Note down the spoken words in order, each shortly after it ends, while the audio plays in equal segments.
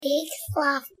big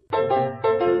fluff.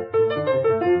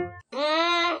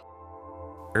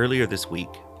 Earlier this week,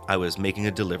 I was making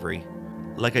a delivery,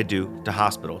 like I do, to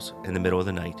hospitals in the middle of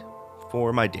the night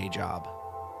for my day job.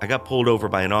 I got pulled over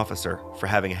by an officer for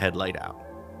having a headlight out,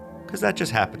 because that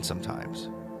just happens sometimes.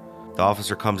 The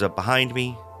officer comes up behind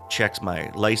me, checks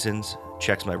my license,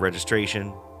 checks my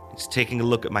registration. He's taking a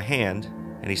look at my hand,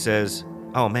 and he says,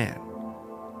 "Oh man,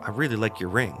 I really like your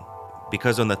ring,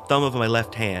 because on the thumb of my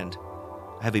left hand,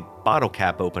 I have a bottle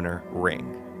cap opener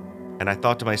ring." And I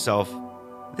thought to myself,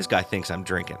 this guy thinks I'm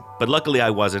drinking. But luckily I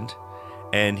wasn't,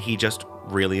 and he just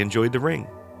really enjoyed the ring.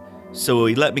 So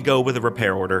he let me go with a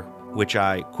repair order, which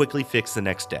I quickly fixed the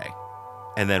next day,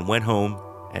 and then went home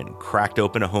and cracked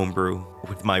open a homebrew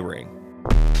with my ring.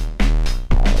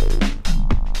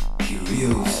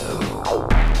 Curioso.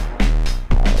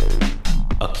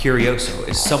 A curioso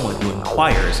is someone who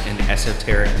inquires in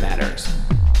esoteric matters.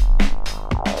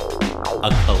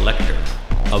 A collector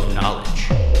of knowledge.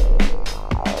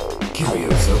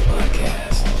 Curioso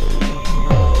Podcast.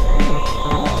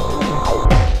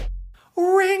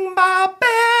 Ring my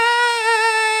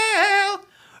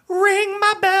bell! Ring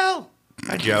my bell!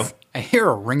 Hi, Joe. I hear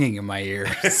a ringing in my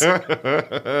ears.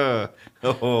 I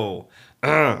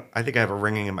think I have a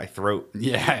ringing in my throat.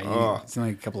 Yeah, it's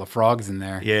like a couple of frogs in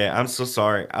there. Yeah, I'm so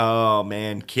sorry. Oh,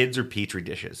 man. Kids are Petri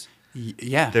dishes.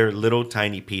 Yeah. They're little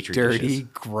tiny Petri dishes. Dirty,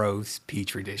 gross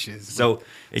Petri dishes. So,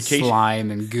 in case,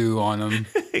 slime and goo on them.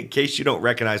 in case you don't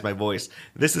recognize my voice,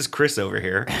 this is Chris over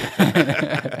here.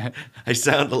 I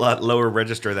sound a lot lower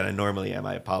register than I normally am.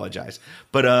 I apologize.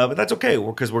 But that's okay,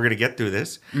 because we're going to get through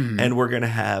this, and we're going to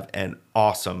have an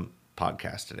awesome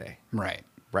podcast today. Right.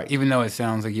 Right. Even though it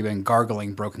sounds like you've been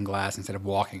gargling broken glass instead of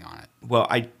walking on it. Well,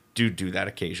 I do that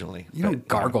occasionally. You don't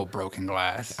gargle broken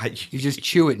glass. You just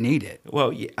chew it and eat it.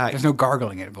 Well, yeah, There's no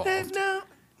gargling involved. No.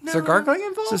 Is there gargling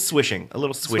involved? It's a swishing, a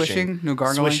little swishing. Swishing, no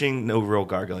gargling? Swishing, no real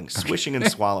gargling. Swishing and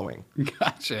swallowing.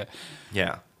 Gotcha.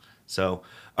 Yeah. So,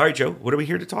 all right, Joe, what are we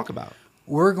here to talk about?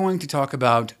 We're going to talk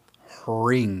about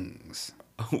rings.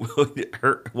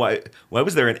 Why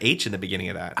was there an H in the beginning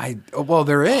of that? Well,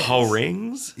 there is.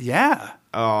 Rings? Yeah.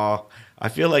 Oh, I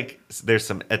feel like there's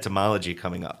some etymology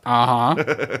coming up.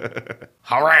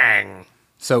 Harangue.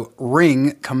 So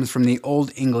ring comes from the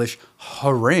Old English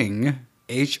haring,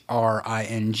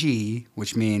 H-R-I-N-G,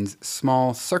 which means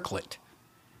small circlet,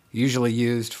 usually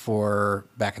used for,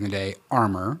 back in the day,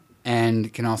 armor,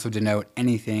 and can also denote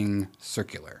anything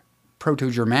circular.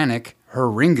 Proto-Germanic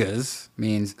haringas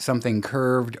means something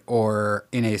curved or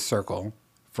in a circle,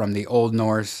 from the Old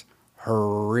Norse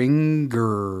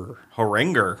haringur.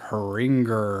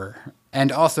 Haringur.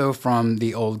 And also from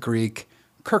the Old Greek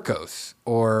kirkos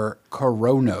or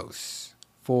koronos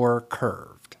for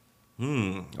curved.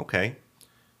 Okay.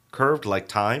 Curved like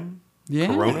time?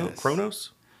 Yes.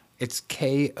 Chronos? It's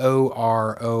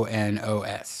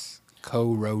K-O-R-O-N-O-S.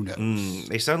 Koronos.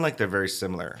 They sound like they're very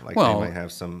similar. Like Well, they might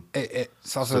have some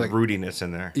It's also like, rootiness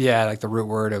in there. yeah, like the root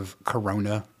word of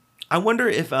corona. I wonder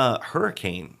if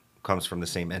hurricane comes from the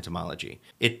same etymology.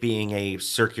 It being a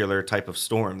circular type of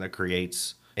storm that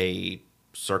creates a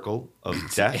circle of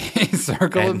death. A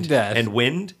circle of death. And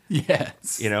wind.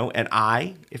 Yes. An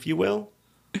eye, if you will.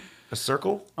 A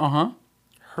circle. Uh-huh.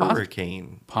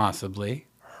 Hurricane. Possibly.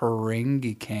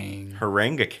 Haringicane.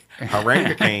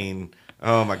 Harangicane.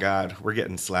 Oh my God. We're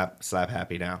getting slap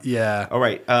happy now. Yeah. All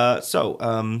right.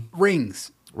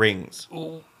 Rings. Rings.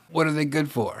 What are they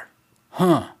good for?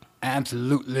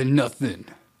 Absolutely nothing.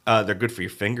 They're good for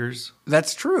your fingers.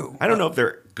 That's true. I don't know if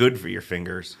they're good for your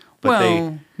fingers,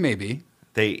 but maybe.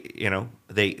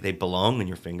 They belong in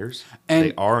your fingers. And-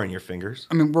 they are in your fingers,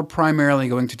 I mean, we're primarily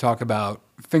going to talk about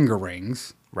finger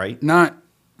rings, right? not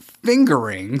finger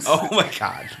rings. Oh my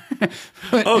God.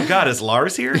 Oh God, is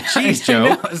Lars here? Jeez, Joe.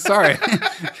 No, sorry.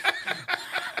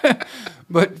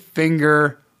 But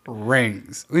finger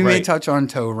rings. We may Right. touch on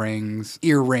toe rings,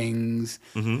 earrings,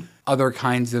 other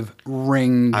kinds of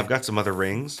ring I've got some other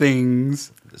rings.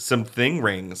 things. Some thing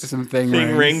rings. Some thing Thing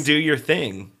rings. ring, do your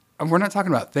thing. We're not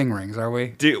talking about thing rings, are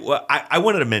we? Well, I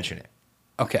wanted to mention it.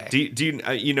 Okay. Do you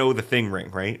you know the thing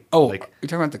ring, right? you're like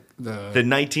talking about the the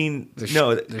 19 the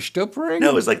Stupp ring? No,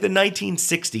 it was like the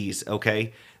 1960s,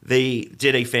 okay? They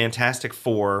did a Fantastic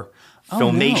Four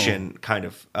Filmation kind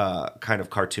of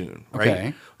cartoon, right?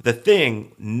 Okay. The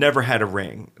Thing never had a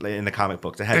ring in the comic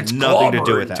books. It had It's nothing to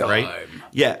do with that, clobbering right? time.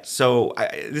 Yeah. So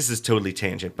this is totally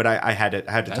tangent, but I had to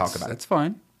talk about it. That's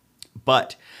fine.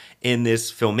 But in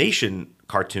this Filmation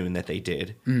cartoon that they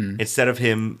did, instead of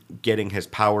him getting his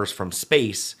powers from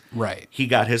space, Right. he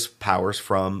got his powers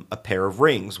from a pair of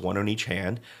rings, one on each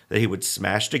hand, that he would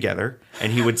smash together,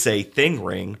 and he would say "thing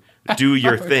ring," do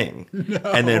your thing.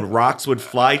 And then rocks would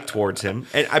fly towards him.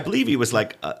 And I believe he was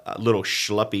like a little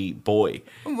schluppy boy,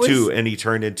 too. And he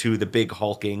turned into the big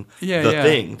hulking,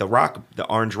 thing, the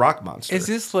orange rock monster. Is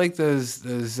this like those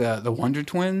the Wonder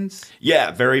Twins?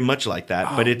 Yeah, very much like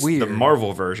that. But it's the weird.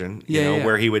 Marvel version, Yeah.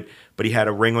 where but he had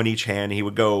a ring on each hand. He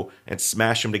would go and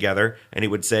smash them together, and he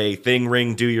would say, "Thing,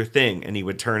 ring, do your thing," and he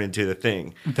would turn into the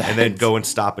thing, and then go and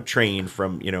stop a train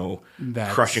from,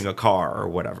 crushing a car or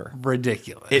whatever.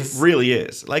 Ridiculous. It really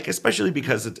is, like, especially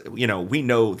because it's, we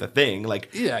know the thing. Like,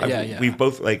 Yeah. we've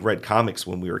both like read comics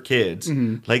when we were kids.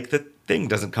 Mm-hmm. Like, the thing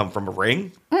doesn't come from a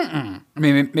ring. I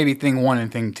mean, maybe Thing 1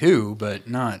 and Thing 2, but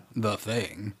not the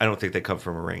Thing. I don't think they come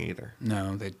from a ring either.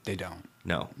 No, they don't.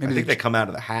 No, Maybe I think they come out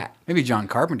of the hat. Maybe John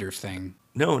Carpenter's Thing.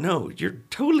 No, you're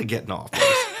totally getting off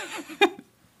this.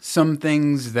 Some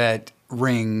things that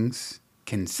rings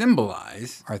can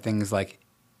symbolize are things like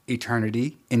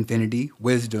eternity, infinity,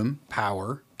 wisdom,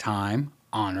 power, time,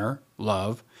 honor,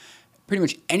 love. Pretty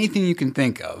much anything you can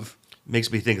think of.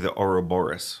 Makes me think of the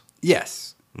Ouroboros.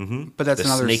 Yes. Mm-hmm. But that's the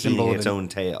another snake symbol eating of its own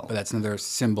tail. But that's another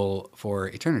symbol for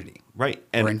eternity. Right.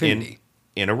 And or infinity.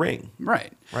 In a ring.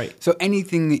 Right. Right. So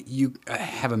anything that you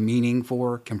have a meaning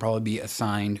for can probably be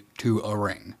assigned to a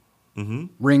ring. Mm-hmm.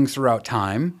 Rings throughout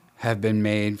time have been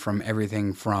made from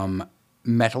everything from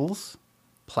metals,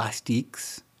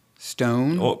 plastiques,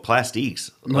 stone. Oh,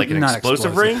 plastiques. Like an Not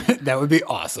explosive ring? That would be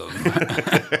awesome.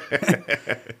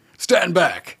 Stand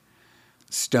back.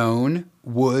 Stone,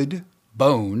 wood,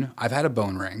 bone. I've had a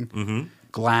bone ring. Mm-hmm.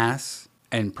 Glass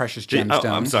and precious gemstones.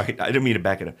 I'm sorry. I didn't mean to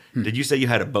back it up. Did you say you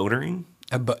had a boner ring?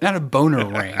 Not a boner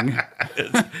ring.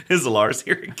 Is Lars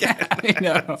here again? I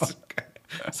know.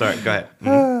 Sorry, go ahead.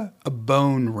 Mm-hmm. A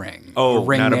bone ring. Oh, a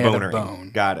ring not a made out boner of ring.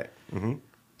 bone. Got it. Mm-hmm.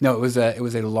 No, it was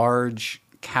a large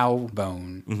cow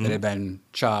bone that had been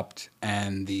chopped,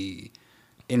 and the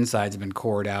insides have been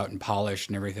cored out and polished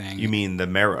and everything. You mean the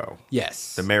marrow?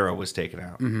 Yes. The marrow was taken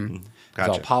out. Mm-hmm. It Gotcha.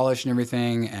 was all polished and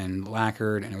everything and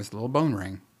lacquered, and it was a little bone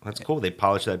ring. That's cool. They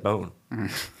polished that bone.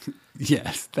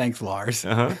 Yes, thanks, Lars.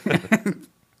 Uh-huh.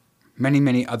 Many,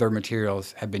 many other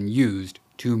materials have been used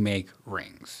to make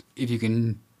rings. If you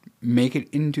can make it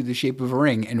into the shape of a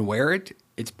ring and wear it,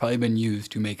 it's probably been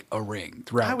used to make a ring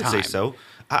throughout time. I would say so.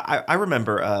 I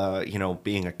remember,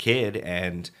 being a kid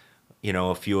and,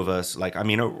 a few of us, like, I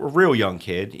mean, a real young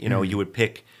kid, you would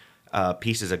pick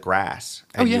pieces of grass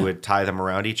and you would tie them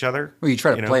around each other. Well, you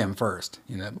try to play them first,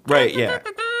 Right, yeah.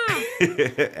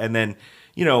 And then,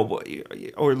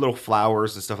 or little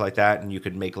flowers and stuff like that, and you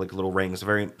could make like little rings,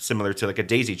 very similar to like a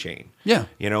daisy chain. Yeah.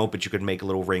 But you could make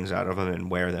little rings out of them and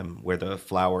wear them where the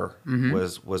flower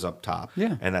was up top.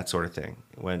 Yeah. And that sort of thing.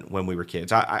 When we were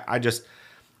kids, I just,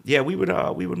 we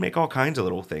would make all kinds of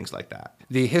little things like that.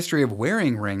 The history of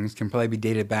wearing rings can probably be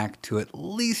dated back to at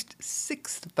least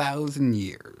 6,000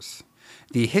 years.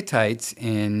 The Hittites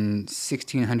in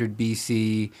 1600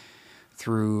 BC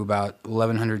through about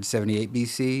 1178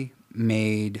 BC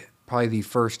made probably the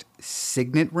first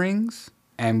signet rings,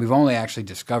 and we've only actually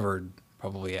discovered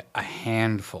probably a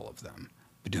handful of them.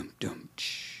 Ba-dum-dum.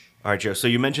 All right, Joe. So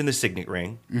you mentioned the signet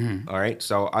ring. Mm-hmm. All right.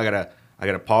 So I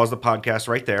gotta pause the podcast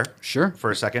right there. Sure.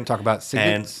 For a second. Talk about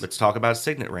signets. And let's talk about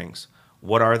signet rings.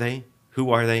 What are they?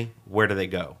 Who are they? Where do they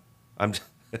go?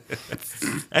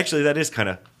 Actually, that is kind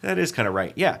of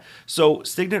right. Yeah. So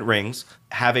signet rings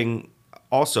having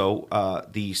also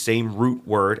the same root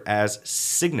word as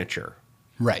signature.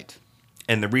 Right.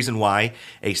 And the reason why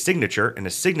a signature and a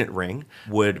signet ring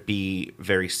would be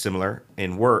very similar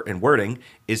in wording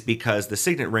is because the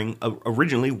signet ring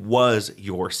originally was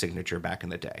your signature back in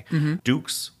the day. Mm-hmm.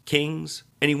 Dukes, kings,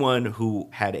 anyone who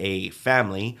had a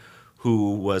family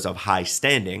who was of high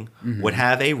standing would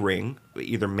have a ring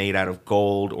either made out of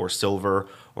gold or silver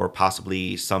or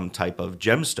possibly some type of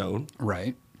gemstone.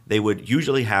 Right. They would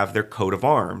usually have their coat of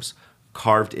arms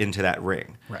carved into that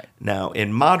ring. Right. Now,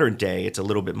 in modern day, it's a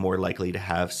little bit more likely to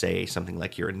have, say, something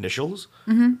like your initials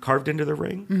carved into the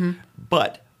ring. Mm-hmm.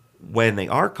 But when they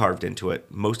are carved into it,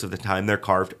 most of the time they're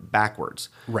carved backwards.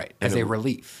 Right. As a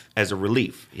relief. As a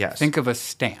relief, yes. Think of a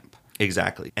stamp.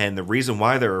 Exactly. And the reason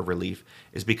why they're a relief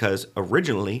is because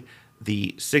originally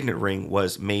the signet ring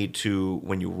was made to,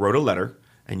 when you wrote a letter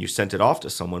and you sent it off to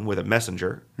someone with a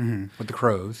messenger. Mm-hmm. With the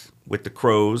crows. With the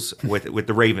crows, with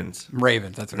the ravens.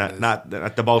 Ravens, that's what it is. Not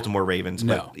the Baltimore Ravens,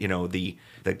 No. but, the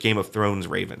Game of Thrones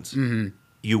Ravens. Mm-hmm.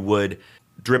 You would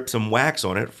drip some wax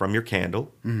on it from your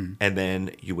candle, and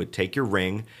then you would take your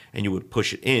ring and you would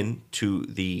push it into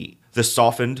the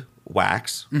softened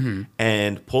wax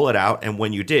and pull it out. And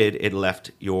when you did, it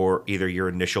left either your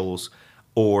initials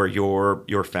or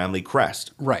your family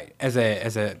crest. Right, as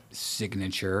a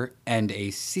signature and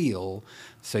a seal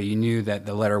So you knew that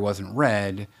the letter wasn't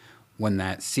read when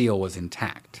that seal was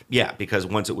intact. Yeah, because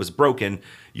once it was broken,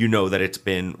 you know that it's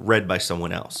been read by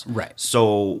someone else. Right.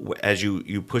 So as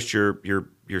you pushed your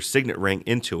signet ring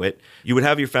into it, you would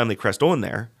have your family crest on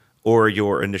there or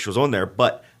your initials on there,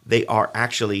 but they are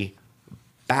actually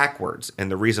backwards.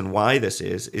 And the reason why this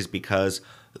is because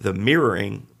the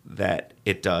mirroring that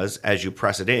it does as you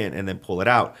press it in and then pull it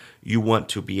out, you don't want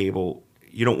to be able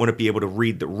to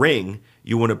read the ring.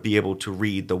 You want to be able to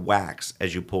read the wax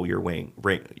as you pull your ring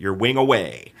away.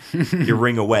 Your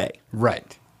ring away.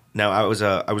 Right. Now, I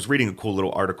was reading a cool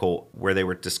little article where they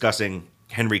were discussing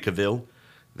Henry Cavill,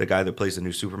 the guy that plays the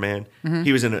new Superman.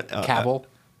 He was in a Cavill.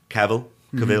 Cavill,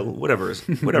 whatever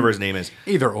his name is.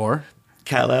 Either or.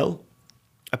 Kal-El.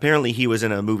 Apparently, he was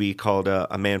in a movie called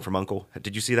A Man from U.N.C.L.E.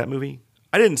 Did you see that movie?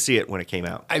 I didn't see it when it came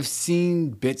out. I've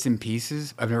seen bits and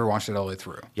pieces. I've never watched it all the way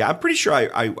through. Yeah, I'm pretty sure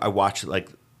I watched like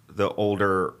the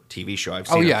older TV show. I've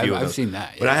seen a few of those. I've seen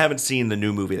that. But I haven't seen the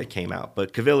new movie that came out.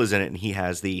 But Cavill is in it, and he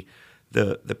has the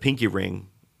pinky ring,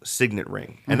 signet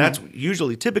ring. And that's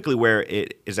typically where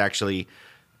it is actually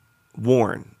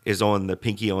worn, is on the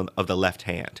pinky of the left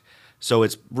hand. So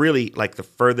it's really like the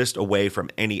furthest away from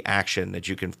any action that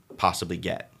you can possibly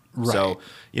get. Right. So,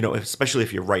 especially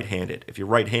if you're right-handed. If you're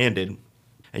right-handed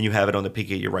and you have it on the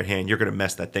pinky of your right hand, you're going to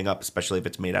mess that thing up, especially if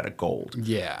it's made out of gold.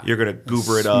 Yeah. You're going to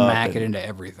goober it up. Smack it into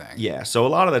everything. Yeah. So a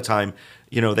lot of the time,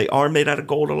 they are made out of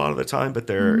gold a lot of the time, but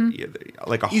they're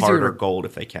like a harder gold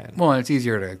if they can. Well, it's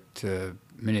easier to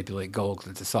manipulate gold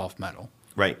because it's a soft metal.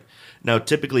 Right. Now,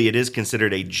 typically it is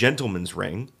considered a gentleman's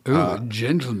ring. Ooh, a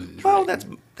gentleman's Well,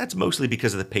 ring. that's mostly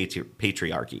because of the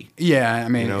patriarchy. Yeah, I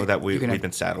mean, that you can we've have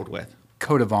been saddled with.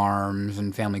 coat of arms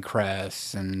and family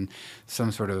crests and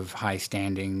some sort of high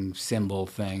standing symbol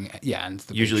thing. Yeah, and it's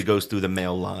the Usually goes through the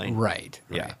male line. right.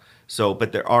 Yeah. So,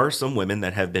 but there are some women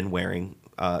that have been wearing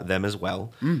them as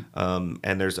well,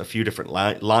 and there's a few different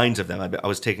lines of them. I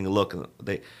was taking a look.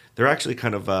 They're actually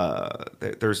kind of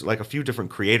there's like a few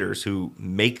different creators who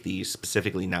make these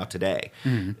specifically now today.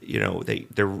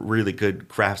 They're really good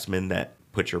craftsmen that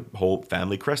put your whole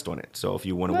family crest on it. So if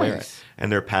you want to wear it, Nice. and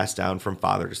they're passed down from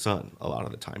father to son a lot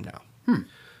of the time now.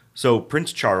 So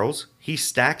Prince Charles, he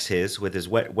stacks his with his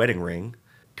wedding ring.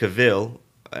 Cavill,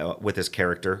 with his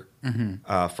character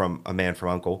from A Man from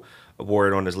U.N.C.L.E., wore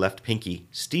it on his left pinky.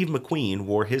 Steve McQueen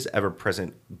wore his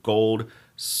ever-present gold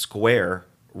square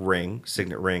ring,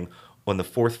 signet ring, on the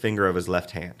fourth finger of his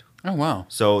left hand. Oh, wow.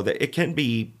 So that it can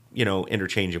be,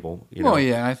 interchangeable. Well,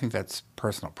 yeah, I think that's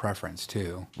personal preference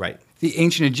too. Right. The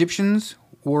ancient Egyptians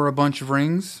wore a bunch of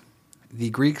rings. The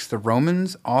Greeks, the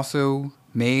Romans also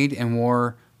made and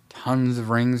wore tons of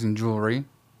rings and jewelry.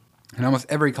 And almost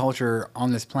every culture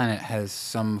on this planet has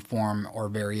some form or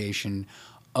variation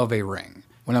of a ring.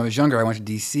 When I was younger, I went to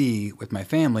D.C. with my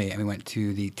family, and we went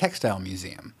to the Textile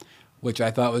Museum, which I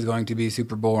thought was going to be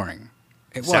super boring.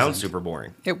 It wasn't. Sounds super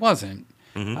boring. It wasn't.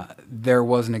 There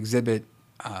was an exhibit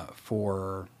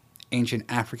for ancient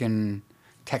African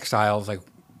textiles, like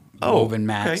woven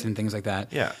mats okay. and things like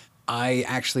that. Yeah. I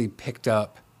actually picked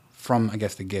up from, I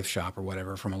guess, the gift shop or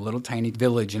whatever, from a little tiny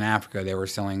village in Africa. They were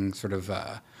selling sort of,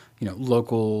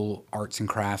 local arts and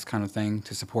crafts kind of thing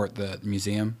to support the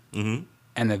museum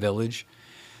and the village.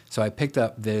 So I picked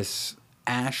up this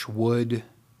ash wood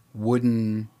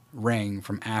wooden ring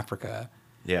from Africa.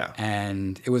 Yeah.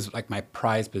 And it was like my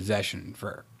prized possession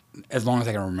for as long as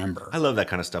I can remember. I love that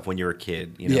kind of stuff when you're a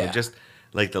kid. Yeah. Just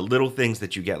like the little things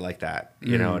that you get like that.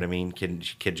 You know what I mean? Can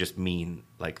just mean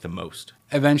like the most.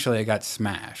 Eventually, it got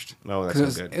smashed. Oh, that's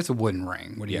 'Cause no good. It's a wooden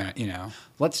ring. What do Yeah. you know?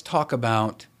 Let's talk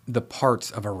about the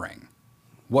parts of a ring.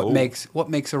 What Oh.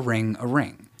 makes a ring a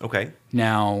ring? Okay.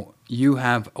 Now, you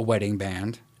have a wedding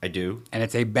band, I do. and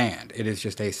it's a band. It is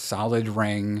just a solid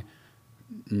ring,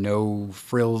 no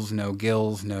frills, no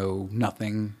gills, no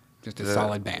nothing. Just a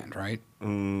solid band, right?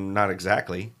 Not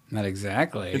exactly. Not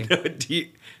exactly.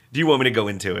 Do you want me to go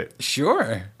into it?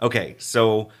 Sure. Okay,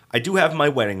 so I do have my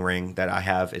wedding ring that I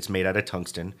have. It's made out of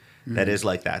tungsten. That is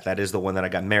like that. That is the one that I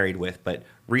got married with. But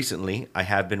recently, I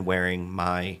have been wearing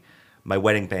my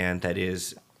wedding band that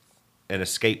is an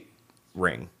escape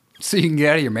ring. So you can get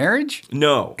out of your marriage?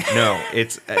 No.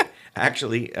 It's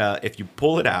actually, if you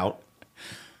pull it out,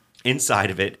 inside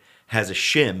of it has a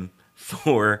shim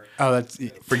for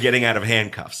getting out of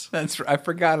handcuffs. I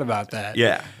forgot about that.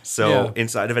 Yeah. So Yeah.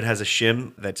 inside of it has a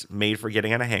shim that's made for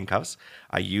getting out of handcuffs.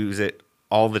 I use it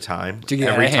all the time. To get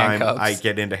out Every of time handcuffs. I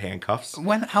get into handcuffs.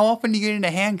 How often do you get into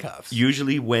handcuffs?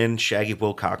 Usually when Shaggy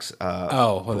Wilcox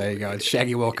Well, there you go. It's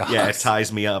Shaggy Wilcox. it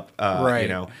ties me up,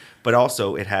 Right. But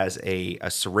also it has a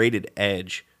serrated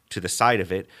edge to the side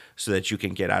of it so that you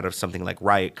can get out of something like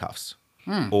riot cuffs.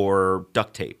 or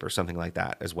duct tape or something like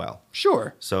that as well.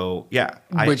 Sure. So yeah,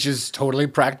 Which is totally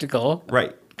practical.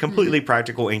 right, completely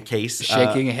practical in case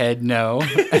Shaking head, no.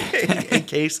 in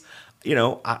case I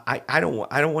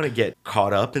don't want to get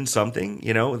caught up in something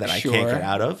that I can't Sure. get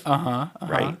out of.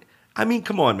 Right. I mean,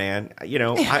 come on, man.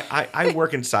 I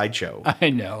work in sideshow. I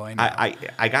know.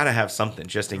 I gotta have something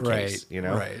just in case.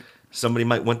 Right. Somebody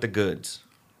might want the goods.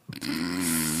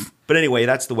 But anyway,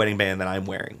 that's the wedding band that I'm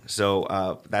wearing.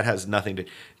 So that has nothing to.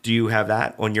 Do you have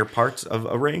that on your parts of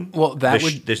a ring? Well, that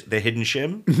the hidden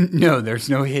shim. No, there's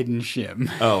no hidden shim.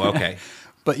 Oh, okay.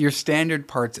 But your standard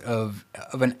parts of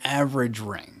an average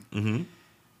ring. Mm-hmm.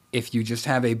 If you just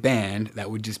have a band,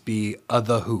 that would just be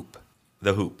the hoop.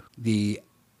 The hoop. The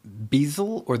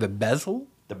bezel or the bezel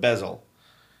The bezel.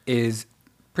 is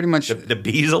pretty much The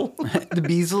bezel. the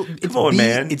bezel. Come on,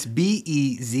 man. It's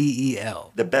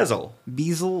Bezel. The bezel.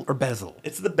 Bezel or bezel?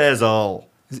 It's the bezel.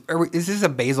 Is this a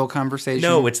basil conversation?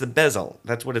 No, it's the bezel.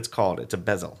 That's what it's called. It's a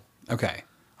bezel. Okay.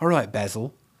 All right,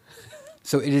 bezel.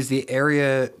 So it is the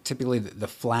area, typically the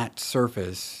flat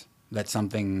surface that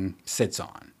something sits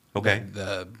on. Okay.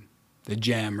 The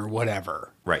gem or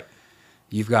whatever. Right.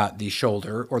 You've got the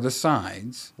shoulder or the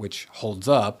sides, which holds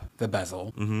up the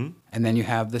bezel. Mm-hmm. And then you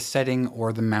have the setting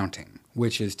or the mounting,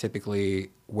 which is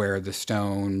typically where the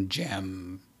stone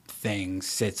gem thing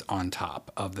sits on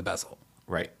top of the bezel.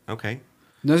 Right. Okay.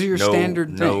 Those are your standard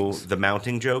No, things. the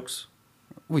mounting jokes.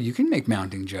 Well, you can make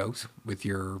mounting jokes with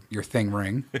your thing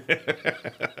ring.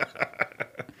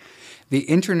 The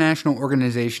International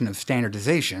Organization of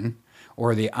Standardization,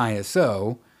 or the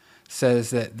ISO, says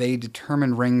that they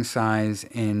determine ring size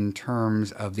in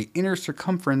terms of the inner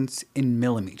circumference in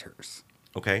millimeters.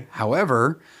 Okay.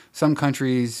 However, some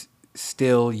countries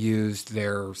still used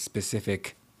their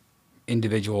specific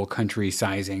individual country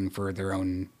sizing for their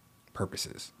own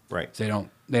purposes. Right. So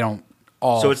they don't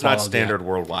all. So it's not follow standard that.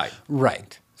 worldwide.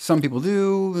 Right. Some people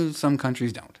do, some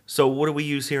countries don't. So what do we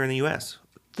use here in the U.S.?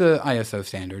 The ISO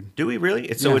standard. Do we really?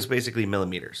 Yeah. It's basically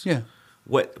millimeters. Yeah.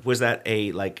 What was that a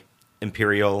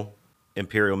imperial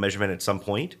measurement at some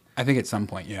point? I think at some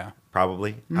point, yeah.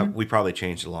 Probably. We probably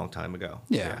changed a long time ago.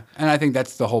 Yeah. And I think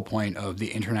that's the whole point of the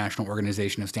International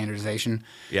Organization of Standardization.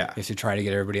 Yeah. Is to try to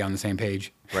get everybody on the same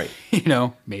page. Right.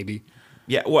 Maybe.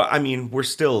 Yeah. Well, I mean, we're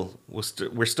still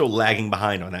lagging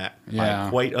behind on that Yeah. by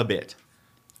quite a bit.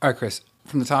 All right, Chris,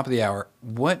 from the top of the hour,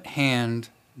 what hand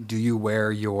do you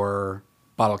wear your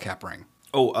bottle cap ring?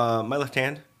 Oh, my left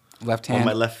hand. Left hand? On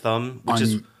my left thumb, which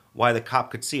is On- why the cop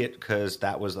could see it, because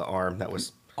that was the arm that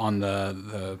was On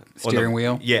the steering on the-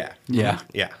 wheel? Yeah. Yeah. Mhm.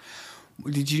 Yeah.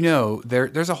 Did you know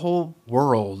there's a whole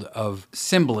world of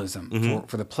symbolism Mm-hmm.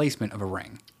 for the placement of a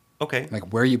ring? Okay.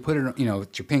 Like where you put it,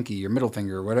 it's your pinky, your middle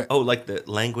finger, whatever. Oh, like the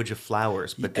language of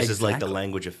flowers, but this is like the Exactly.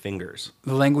 language of fingers.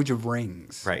 The language of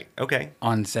rings. Right. Okay.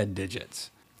 On said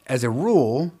digits. As a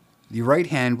rule, the right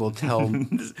hand will tell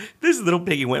This little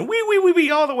piggy went wee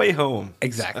all the way home.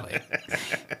 exactly.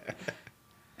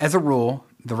 As a rule,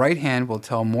 the right hand will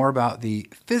tell more about the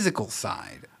physical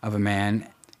side of a man.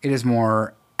 It is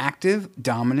more active,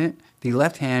 dominant. The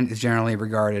left hand is generally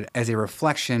regarded as a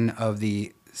reflection of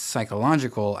the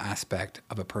psychological aspect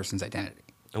of a person's identity.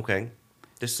 Okay.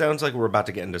 This sounds like we're about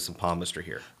to get into some palmistry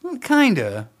here. Well,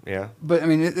 kinda. Yeah. But I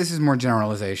mean, this is more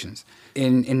generalizations.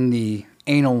 In the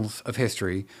annals of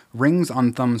history, rings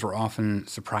on thumbs were often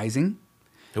surprising.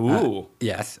 Ooh.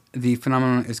 Yes, the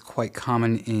phenomenon is quite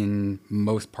common in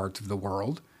most parts of the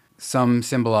world. Some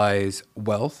symbolize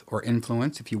wealth or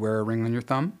influence if you wear a ring on your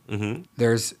thumb. Mm-hmm.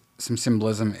 There's some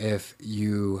symbolism if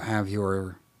you have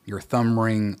your thumb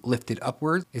ring lifted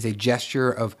upwards as a gesture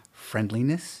of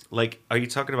friendliness. Like, are you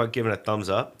talking about giving a thumbs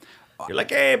up? You're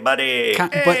like, hey, buddy.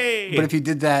 Hey. But if you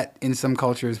did that in some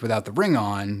cultures without the ring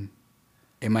on,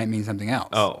 it might mean something else.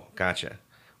 Oh, gotcha.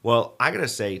 Well, I gotta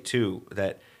say too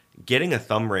that getting a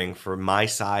thumb ring for my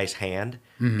size hand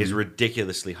is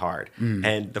ridiculously hard.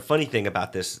 And the funny thing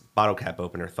about this bottle cap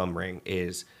opener thumb ring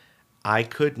is I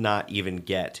could not even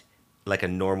get like a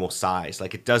normal size.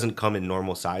 Like it doesn't come in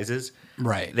normal sizes.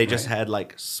 Right. They just had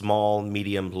like small,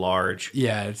 medium, large.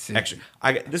 Yeah, it's Extra.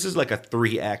 This is like a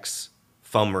 3X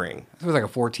thumb ring. it was like a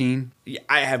 14. Yeah,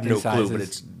 I have no In clue, but sizes.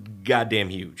 it's goddamn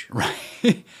huge.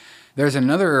 Right. There's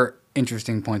another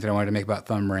interesting point that I wanted to make about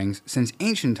thumb rings. Since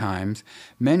ancient times,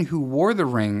 men who wore the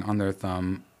ring on their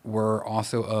thumb were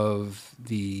also of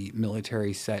the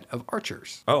military set of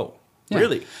archers. Oh, Yeah.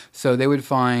 really? So they would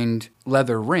find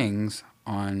leather rings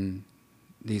on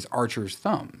these archers'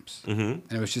 thumbs. Mm-hmm.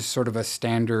 And it was just sort of a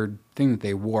standard thing that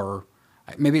they wore.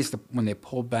 Maybe it's when they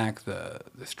pulled back the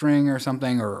string or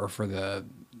something, or for the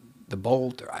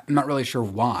bolt. I'm not really sure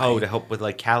why. Oh, to help with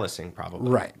like callousing, probably.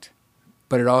 Right.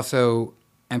 But it also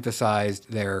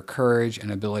emphasized their courage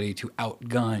and ability to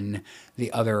outgun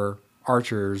the other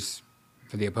archers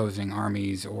for the opposing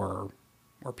armies or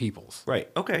peoples. Right.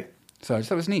 Okay. So I just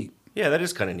thought it was neat. Yeah, that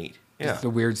is kind of neat. Yeah. Just a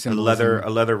weird A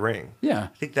symbolism. leather ring. Yeah.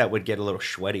 I think that would get a little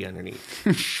sweaty underneath.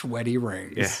 Sweaty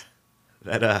rings.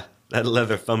 Yeah. That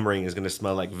leather thumb ring is going to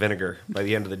smell like vinegar by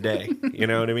the end of the day. You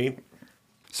know what I mean?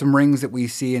 Some rings that we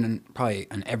see in probably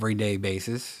an everyday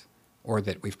basis, or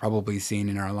that we've probably seen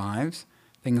in our lives.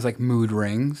 Things like mood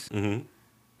rings,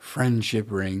 friendship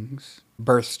rings,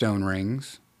 birthstone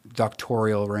rings,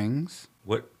 doctorial rings.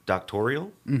 What,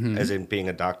 doctorial? As in being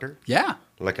a doctor? Yeah.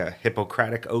 Like a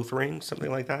Hippocratic oath ring,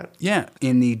 something like that? Yeah.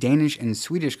 In the Danish and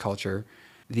Swedish culture,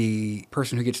 the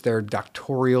person who gets their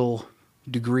doctorial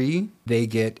degree, they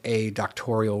get a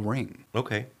doctorial ring.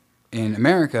 Okay. In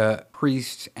America,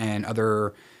 priests and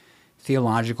other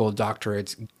theological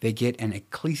doctorates, they get an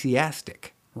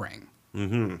ecclesiastic ring.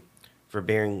 For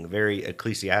being very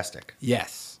ecclesiastic.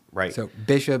 Yes. Right. So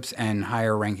bishops and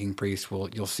higher ranking priests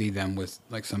you'll see them with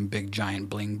like some big giant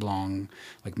bling blong,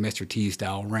 like Mr. T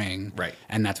style ring. Right.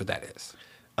 And that's what that is.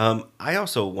 I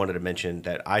also wanted to mention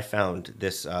that I found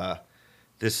this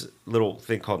this little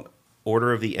thing called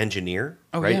Order of the Engineer.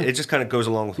 Oh, right? yeah. It just kind of goes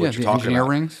along with what Yeah, you're the talking engineer about.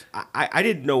 rings. I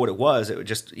didn't know what it was. It was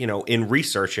just, in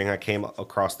researching, I came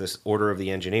across this Order of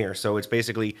the Engineer. So it's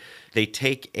basically they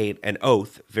take an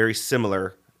oath very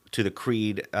similar to the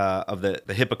creed of the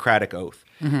Hippocratic Oath.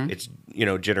 It's,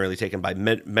 generally taken by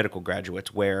medical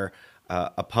graduates where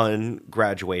upon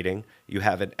graduating, you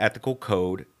have an ethical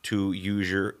code to use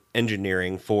your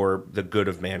engineering for the good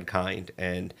of mankind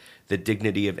and the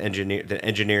dignity of the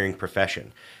engineering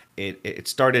profession. It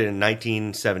started in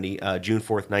 1970, June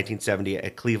 4th, 1970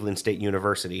 at Cleveland State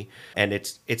University. And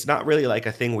it's not really like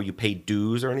a thing where you pay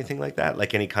dues or anything like that,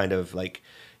 like any kind of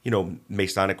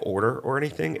Masonic order or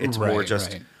anything. It's more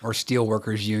just... Right. Or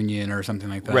Steelworkers Union or something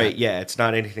like that. Right, yeah. It's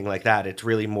not anything like that. It's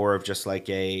really more of just like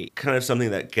a kind of something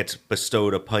that gets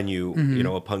bestowed upon you,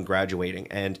 upon graduating.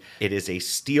 And it is a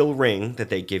steel ring that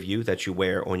they give you that you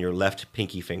wear on your left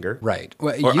pinky finger. Right.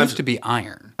 Well, it Or, used to be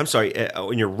iron. I'm sorry,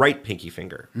 on your right pinky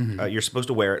finger. You're supposed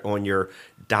to wear it on your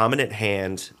dominant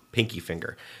hand's pinky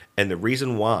finger. And the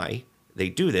reason why they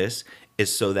do this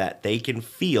is so that they can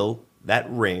feel that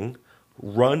ring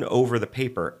run over the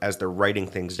paper as they're writing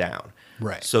things down.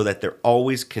 Right. So that they're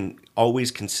always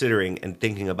considering and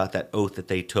thinking about that oath that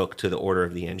they took to the Order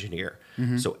of the Engineer.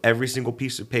 So every single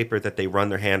piece of paper that they run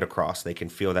their hand across, they can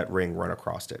feel that ring run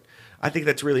across it. I think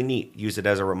that's really neat. Use it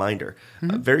as a reminder.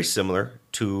 Very similar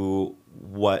to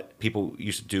what people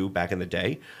used to do back in the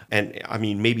day. And I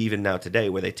mean, maybe even now today,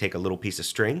 where they take a little piece of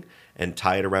string and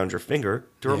tie it around your finger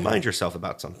to remind yourself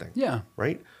about something. Yeah.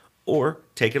 Right? Or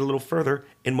take it a little further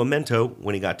in Memento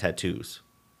when he got tattoos.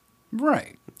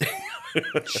 Right.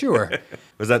 Sure.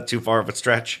 Was that too far of a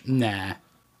stretch? Nah.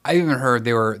 I even heard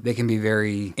they can be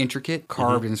very intricate,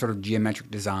 carved in sort of geometric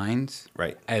designs.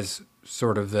 Right. As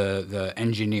sort of the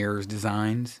engineer's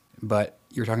designs. But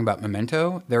you're talking about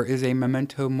Memento? There is a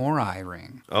Memento Mori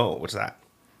ring. Oh, what's that?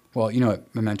 Well, you know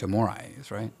what Memento Mori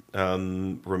is, right?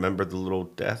 Remember the little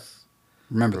death?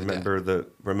 Remember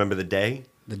the day?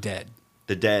 the dead.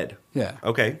 The dead. Yeah.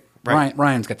 Okay. Right.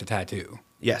 Ryan's got the tattoo.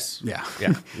 Yes. Yeah.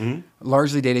 Yeah.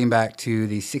 Largely dating back to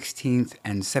the 16th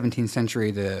and 17th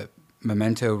century, the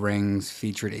Memento rings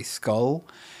featured a skull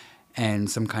and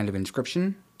some kind of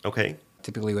inscription, Okay.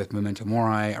 typically with Memento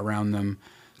Mori around them.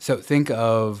 So think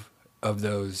of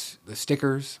the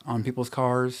stickers on people's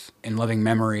cars in loving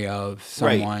memory of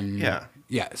someone. Right. Yeah.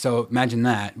 Yeah. So imagine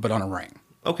that, but on a ring.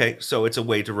 Okay. So it's a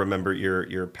way to remember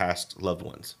your past loved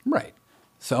ones. Right.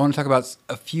 So I want to talk about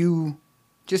a few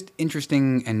just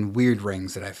interesting and weird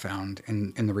rings that I found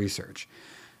in the research.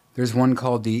 There's one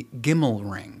called the Gimel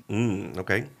ring.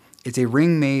 Okay. It's a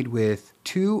ring made with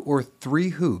 2 or 3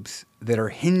 hoops that are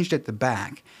hinged at the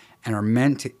back and are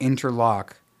meant to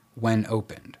interlock when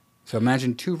opened. So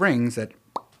imagine 2 rings that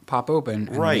pop open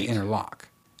and Right. they interlock.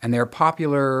 And they're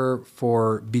popular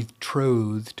for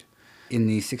betrothed in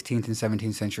the 16th and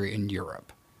 17th century in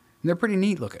Europe. And they're pretty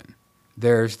neat looking.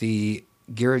 There's the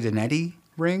Ghirardelli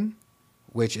ring,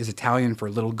 which is Italian for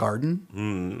little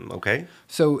garden. Okay.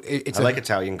 So it's I like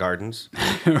Italian gardens.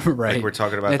 right. Like we're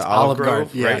talking about That's the Olive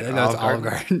Grove, garden. Yeah, right? that's Olive Olive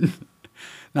Garden.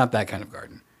 Not that kind of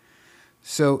garden.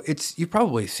 So you've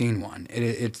probably seen one.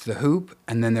 It's the hoop,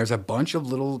 and then there's a bunch of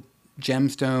little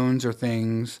gemstones or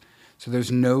things. So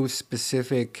there's no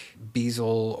specific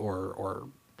bezel or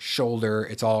shoulder.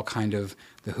 It's all kind of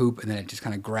the hoop, and then it just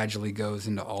kind of gradually goes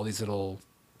into all these little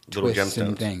twists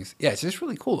and gemstones. things. Yeah, it's just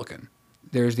really cool looking.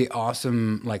 There's the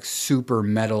awesome, like, super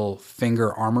metal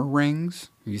finger armor rings.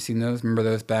 Have you seen those? Remember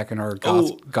those back in our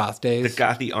goth days? The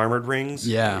gothy armored rings?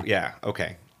 Yeah. Yeah,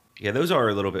 okay. Yeah, those are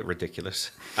a little bit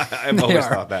ridiculous. I've always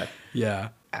thought that. Yeah.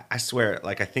 I swear,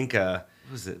 like, I think, what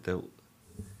was it?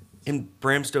 In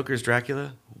Bram Stoker's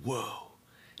Dracula? Whoa.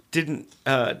 Didn't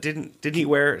he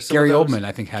wear some Gary of those? Oldman,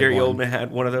 I think, had Gary one. Oldman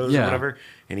had one of those or Yeah. whatever,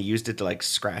 and he used it to, like,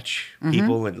 scratch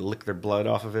people and lick their blood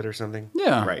off of it or something.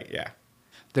 Yeah. Right, yeah.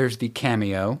 There's the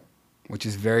cameo, which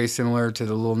is very similar to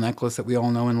the little necklace that we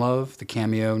all know and love, the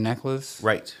cameo necklace.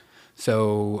 Right.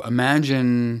 So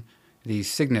imagine the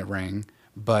signet ring,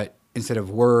 but instead of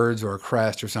words or a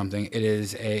crest or something, it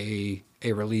is a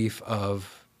relief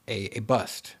of a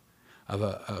bust of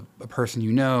a person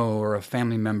you know or a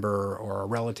family member or a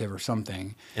relative or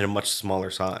something. In a much smaller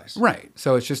size. Right.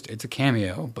 So it's a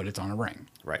cameo, but it's on a ring.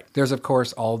 Right. There's, of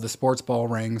course, all the sports ball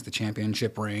rings, the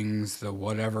championship rings, the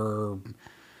whatever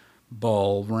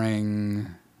ball ring,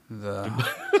 the...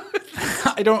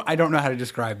 I don't know how to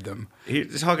describe them.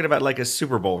 He's talking about like a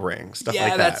Super Bowl ring, stuff Yeah,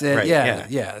 like that. that's it. Right, Yeah.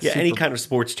 Yeah, Super- any kind of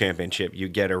sports championship, you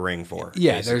get a ring for.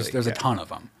 Yeah, basically. there's Yeah. a ton of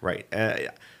them. Right.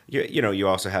 You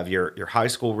also have your high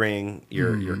school ring,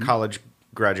 your college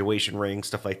graduation ring,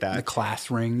 stuff like that. The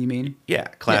class ring, you mean? Yeah,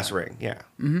 class ring. Yeah.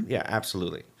 Yeah,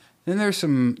 absolutely. Then there's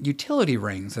some utility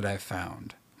rings that I've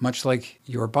found, much like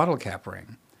your bottle cap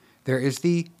ring. There is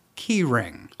the key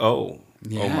ring. Oh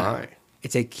Yeah. my.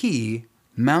 It's a key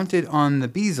mounted on the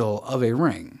bezel of a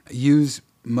ring, used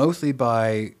mostly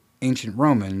by ancient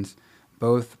Romans,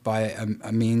 both by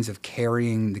a means of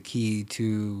carrying the key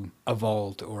to a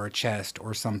vault or a chest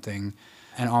or something,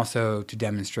 and also to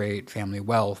demonstrate family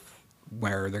wealth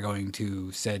where they're going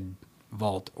to said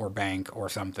vault or bank or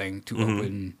something to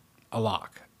open a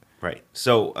lock. Right.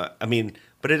 So,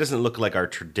 but it doesn't look like our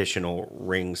traditional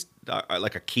rings,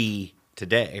 like a key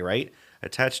today, right?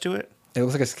 Attached to it. It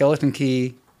looks like a skeleton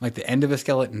key, like the end of a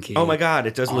skeleton key. Oh my God!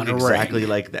 It does on look a exactly ring.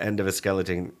 like the end of a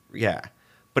skeleton. Yeah,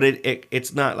 but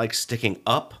it's not like sticking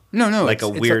up. No, like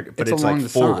it's weird, but it's along like the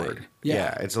forward. side.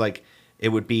 Yeah. It's like it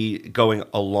would be going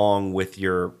along with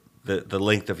the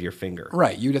length of your finger.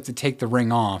 Right, you'd have to take the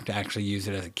ring off to actually use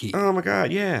it as a key. Oh my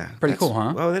God! Yeah, Pretty cool,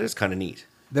 huh? Well, that is kind of neat.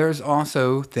 There's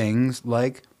also things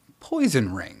like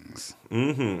poison rings.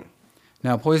 Mm-hmm.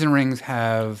 Now, poison rings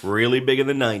have... Really big in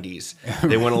the '90s.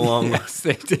 They went along Yes,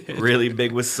 they did. really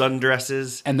big with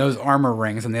sundresses, And those armor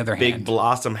rings, on the other big hand.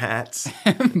 blossom hats.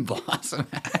 Blossom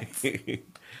hats.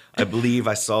 I believe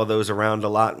I saw those around a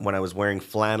lot when I was wearing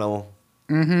flannel.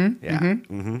 Mm-hmm. Yeah.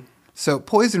 Mm-hmm. So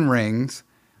poison rings,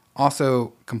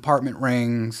 also compartment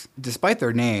rings, despite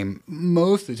their name,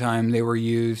 most of the time they were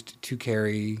used to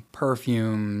carry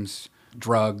perfumes,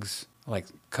 drugs, like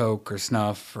coke or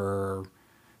snuff or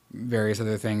various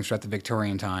other things throughout the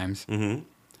Victorian times. Mm-hmm.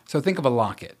 So think of a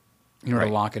locket. You know what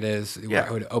Right. a locket is? Yeah.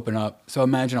 It would open up. So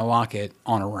imagine a locket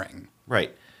on a ring.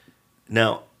 Right.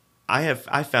 Now,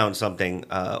 I found something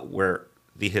where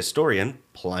the historian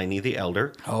Pliny the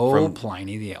Elder,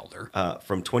 Pliny the Elder.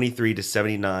 from 23 to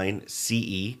 79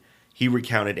 CE, he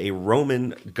recounted a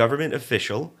Roman government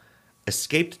official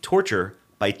escaped torture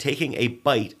by taking a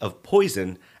bite of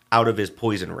poison out of his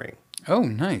poison ring. Oh,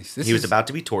 nice. He was about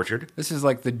to be tortured. This is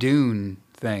like the Dune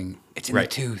thing. It's in Right.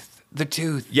 the tooth. The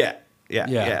tooth. Yeah. Yeah.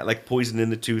 Yeah, like poison in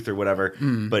the tooth or whatever.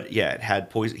 But yeah, it had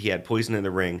poison. He had poison in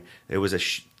the ring. There was a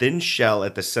thin shell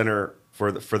at the center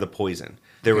for the poison.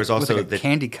 There was also With like a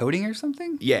candy coating or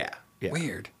something? yeah.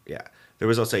 Weird. Yeah, there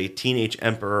was also a teenage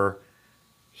emperor,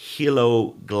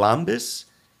 Helioglambus.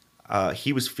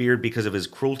 He was feared because of his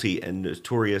cruelty and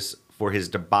notorious for his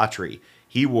debauchery.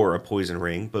 He wore a poison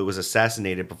ring, but was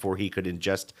assassinated before he could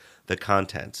ingest the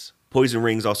contents. Poison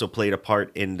rings also played a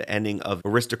part in the ending of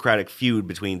aristocratic feud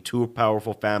between two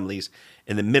powerful families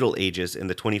in the Middle Ages in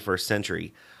the 21st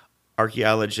century.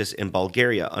 Archaeologists in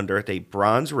Bulgaria unearthed a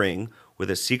bronze ring with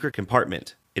a secret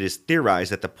compartment. It is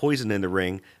theorized that the poison in the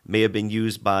ring may have been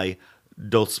used by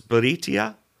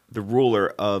Dulsbritia, the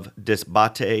ruler of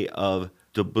Desbate of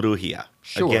Dobruja,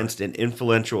 Sure. against an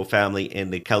influential family in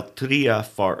the Kaltria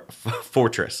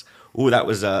fortress. Ooh, that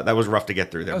was rough to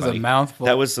get through there, That was a buddy. mouthful.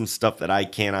 That was some stuff that I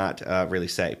cannot really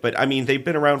say. But, I mean, they've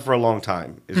been around for a long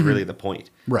time is really the point.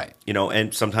 Right. You know,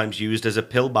 and sometimes used as a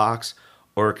pillbox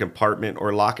or a compartment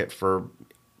or locket for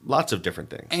lots of different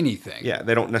things. Anything. Yeah,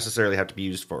 they don't necessarily have to be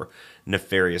used for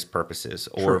nefarious purposes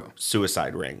or True.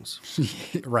 suicide rings.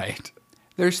 Right.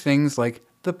 There's things like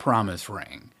the promise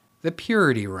ring, the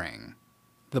purity ring,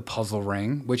 the puzzle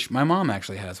ring, which my mom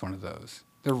actually has one of those.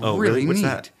 They're Oh, really really? What's neat.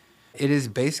 that? It is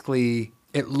basically,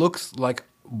 it looks like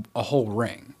a whole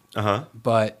ring, Uh-huh.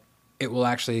 but it will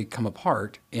actually come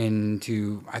apart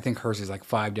into, I think hers is like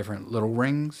 5 different little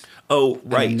rings. Oh,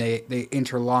 right. And they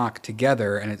interlock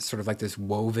together, and it's sort of like this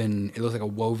woven, it looks like a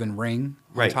woven ring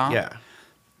on Right, top. yeah.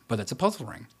 But it's a puzzle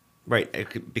ring. Right,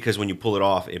 because when you pull it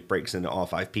off, it breaks into all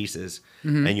 5 pieces,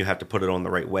 and you have to put it on the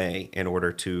right way in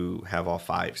order to have all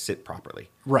 5 sit properly.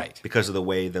 Right. Because of the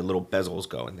way the little bezels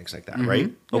go and things like that,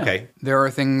 right? Yeah. Okay. There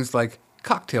are things like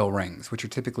cocktail rings, which are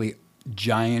typically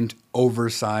giant,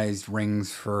 oversized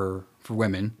rings for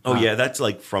women. Oh, yeah, that's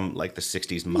like from like the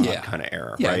 60s mod kind of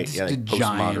era, Yeah, right? it's Yeah, a like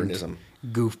giant postmodernism.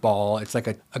 goofball. It's like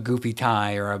a goofy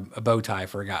tie or a bow tie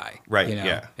for a guy. Right, You know?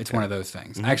 yeah, It's one of those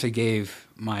things. I actually gave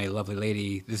my lovely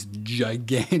lady this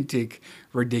gigantic,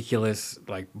 ridiculous,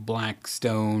 like black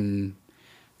stone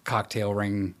cocktail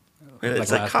ring.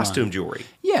 It's like last costume month. jewelry.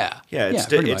 Yeah. Yeah, it's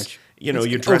pretty it's much. you know, It's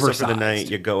you dress up for the oversized.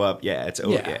 night, you go up. Yeah, it's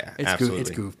absolutely.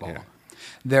 It's goofball. Yeah.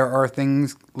 There are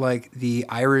things like the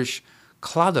Irish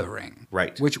claddagh ring,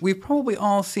 Right. Which we've probably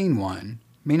all seen one.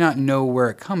 May not know where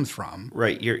it comes from.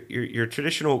 Right. Your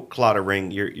traditional claddagh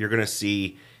ring you're gonna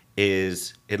see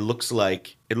is it looks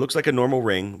like a normal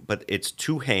ring, but it's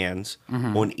 2 hands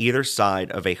on either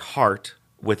side of a heart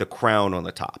with a crown on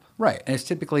the top. Right, and it's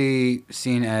typically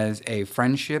seen as a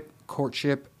friendship,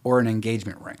 courtship, or an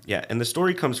engagement ring. Yeah, and the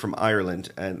story comes from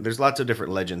Ireland, and there's lots of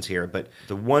different legends here, but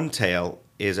the one tale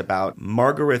is about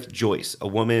Margaret Joyce, a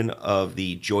woman of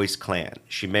the Joyce clan.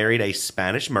 She married a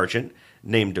Spanish merchant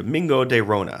named Domingo de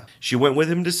Rona. She went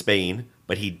with him to Spain,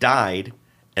 but he died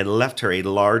and left her a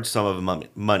large sum of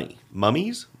money.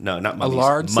 Mummies? No, not mummies. A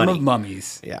large sum money. of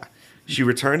mummies. Yeah. She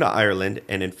returned to Ireland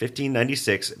and in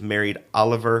 1596 married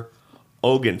Oliver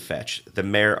Ogenfetch, the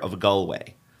mayor of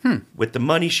Galway. With the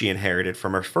money she inherited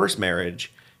from her first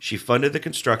marriage, she funded the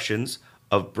constructions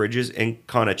of bridges in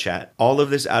Connachat, all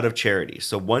of this out of charity.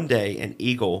 So one day, an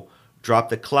eagle dropped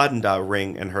the Claddagh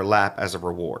ring in her lap as a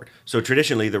reward. So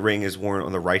traditionally, the ring is worn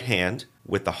on the right hand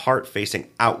with the heart facing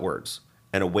outwards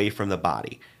and away from the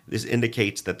body. This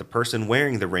indicates that the person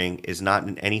wearing the ring is not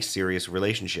in any serious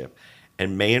relationship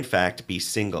and may in fact be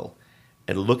single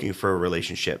and looking for a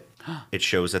relationship. It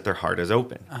shows that their heart is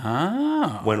open.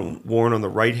 When worn on the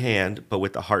right hand, but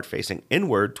with the heart facing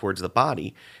inward towards the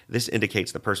body, this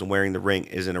indicates the person wearing the ring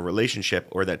is in a relationship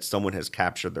or that someone has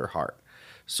captured their heart.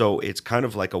 So it's kind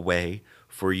of like a way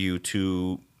for you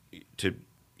to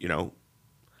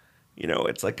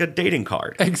it's like a dating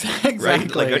card. Exactly.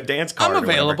 Right? Like a dance card. I'm or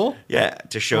whatever. available. Yeah,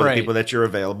 to show Right. people that you're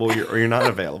available or you're not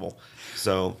available.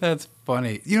 So That's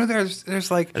funny. You know, there's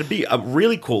like it'd be a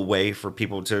really cool way for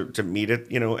people to meet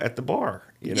at at the bar.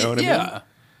 You know what I mean?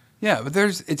 Yeah, but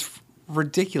it's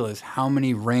ridiculous how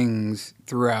many rings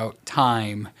throughout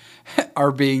time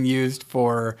are being used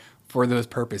for those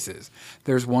purposes.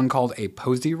 There's one called a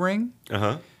posy ring,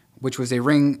 which was a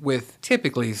ring with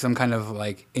typically some kind of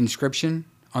like inscription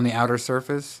on the outer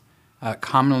surface,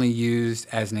 commonly used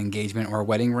as an engagement or a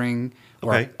wedding ring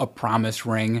or Okay. a promise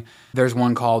ring. There's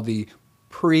one called the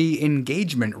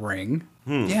pre-engagement ring.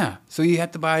 Yeah, so you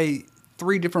have to buy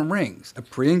 3 different rings: a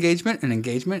pre-engagement, an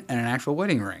engagement, and an actual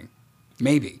wedding ring.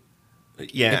 Maybe.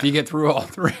 Yeah. If you get through all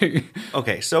 3.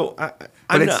 Okay, so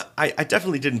I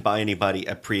definitely didn't buy anybody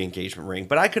a pre-engagement ring,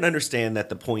 but I can understand that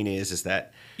the point is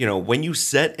that, when you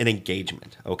set an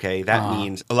engagement, okay, that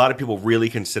means a lot of people really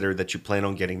consider that you plan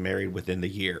on getting married within the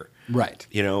year. Right.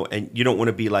 And you don't want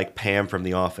to be like Pam from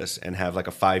The Office and have like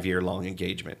a 5-year-long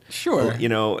engagement. Sure.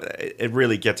 It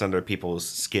really gets under people's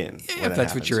skin. Yeah, if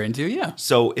that's what you're into, yeah.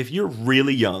 So if you're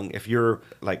really young, if you're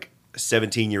like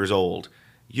 17 years old,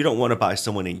 you don't want to buy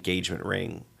someone an engagement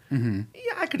ring. Yeah,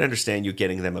 I could understand you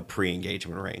getting them a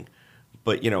pre-engagement ring.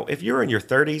 But, if you're in your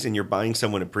 30s and you're buying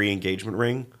someone a pre-engagement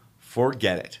ring,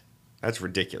 forget it. That's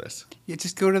ridiculous. You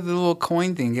just go to the little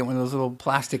coin thing, get one of those little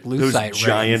plastic Those lucite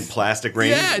giant rings. plastic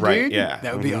rings. Yeah, right, dude. yeah.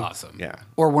 That would be awesome. Yeah.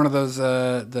 Or one of those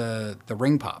the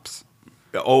ring pops.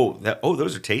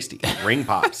 Those are tasty. Ring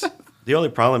pops. The only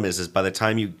problem is by the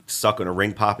time you suck on a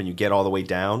ring pop and you get all the way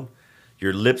down,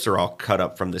 your lips are all cut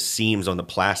up from the seams on the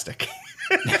plastic.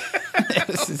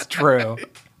 This is true.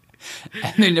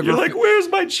 And they never You're like, where's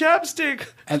my chapstick?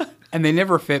 and they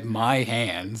never fit my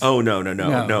hands. Oh, no.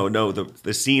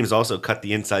 The seams also cut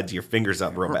the insides of your fingers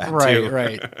up real bad, Right, too.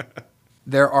 right.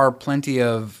 There are plenty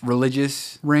of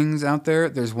religious rings out there.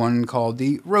 There's one called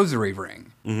the rosary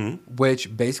ring,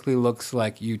 which basically looks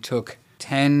like you took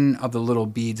 10 of the little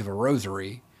beads of a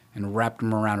rosary and wrapped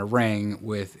them around a ring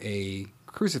with a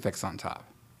crucifix on top.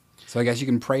 So I guess you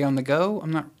can pray on the go?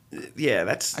 Yeah,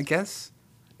 that's... I guess.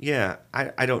 Yeah,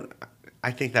 I don't... I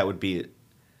think that would be...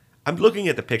 I'm looking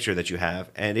at the picture that you have,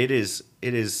 and it is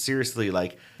seriously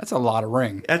like That's a lot of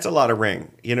ring. that's a lot of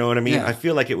ring. You know what I mean? Yeah. I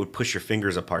feel like it would push your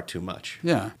fingers apart too much.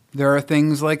 Yeah. There are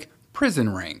things like prison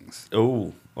rings.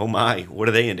 Oh my! What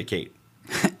do they indicate?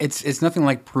 It's nothing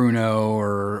like Pruno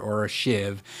or a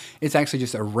shiv. It's actually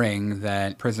just a ring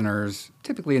that prisoners,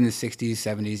 typically in the 60s,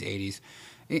 70s, 80s,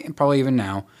 and probably even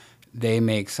now, they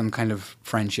make some kind of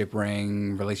friendship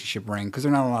ring, relationship ring, because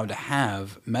they're not allowed to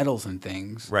have metals and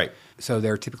things. Right. So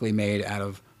they're typically made out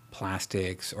of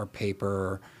plastics or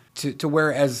paper to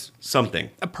wear as Something.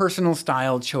 a personal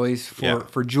style choice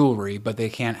for jewelry, but they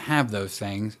can't have those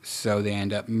things, so they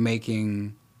end up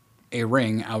making a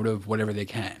ring out of whatever they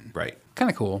can. Right. Kind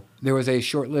of cool. There was a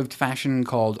short-lived fashion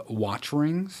called watch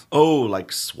rings. Oh,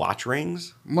 like swatch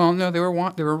rings? Well, no, they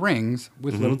were rings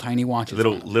with little tiny watches.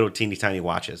 on them. Little teeny tiny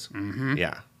watches. Mm-hmm.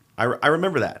 Yeah. I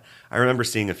remember that. I remember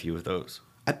seeing a few of those.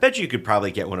 I bet you could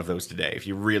probably get one of those today if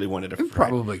you really wanted to.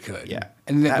 Probably could. Yeah.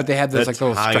 And but they had those like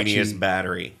little tiniest stretchy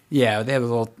battery. Yeah, they have those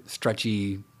little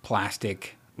stretchy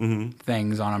plastic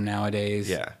things on them nowadays.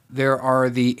 Yeah. There are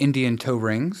the Indian toe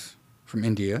rings from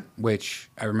India, which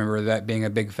I remember that being a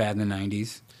big fad in the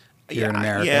 90s here in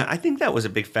America. Yeah, I think that was a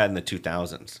big fad in the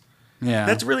 2000s. Yeah.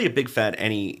 That's really a big fad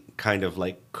any kind of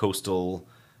like coastal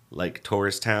like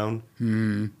tourist town.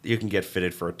 You can get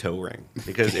fitted for a toe ring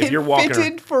because if you're walking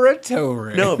fitted for a toe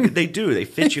ring. No, they do. They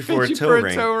fit you for a you toe for a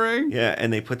ring. toe ring? Yeah,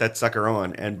 and they put that sucker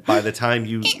on and by the time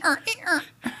you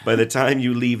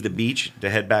leave the beach to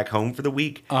head back home for the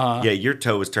week, your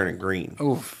toe is turning green.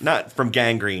 Oof. Not from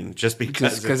gangrene, just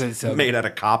because it's made out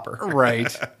of copper.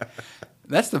 Right.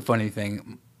 That's the funny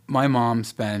thing. My mom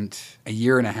spent a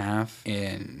year and a half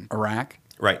in Iraq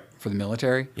Right. for the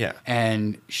military. Yeah.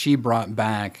 And she brought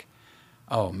back,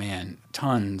 oh man,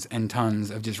 tons and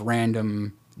tons of just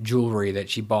random jewelry that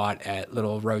she bought at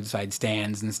little roadside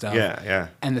stands and stuff. Yeah, yeah.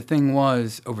 And the thing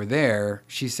was, over there,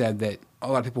 she said that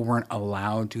a lot of people weren't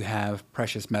allowed to have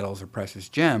precious metals or precious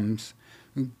gems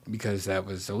because that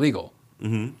was illegal.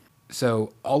 Mm-hmm.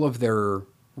 So all of their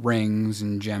rings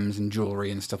and gems and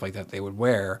jewelry and stuff like that they would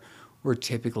wear were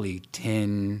typically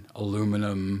tin,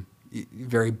 aluminum,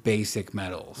 very basic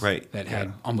metals that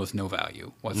had almost no value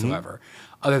whatsoever,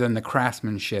 other than the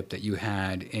craftsmanship that you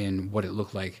had in what it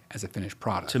looked like as a finished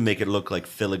product. To make it look like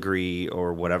filigree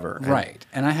or whatever. Right.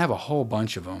 And I have a whole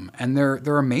bunch of them, and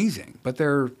they're amazing, but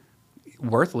they're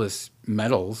worthless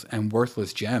metals and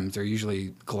worthless gems. They're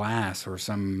usually glass or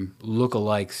some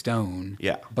look-alike stone.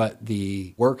 Yeah. But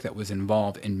the work that was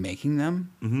involved in making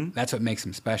them, that's what makes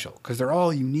them special, because they're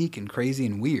all unique and crazy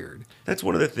and weird. That's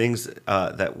one of the things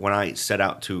that when I set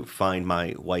out to find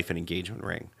my wife an engagement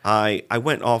ring, I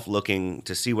went off looking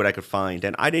to see what I could find,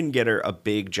 and I didn't get her a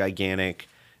big, gigantic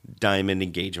diamond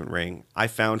engagement ring. I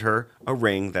found her a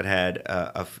ring that had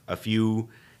a few,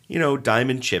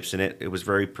 diamond chips in it. It was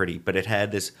very pretty, but it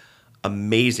had this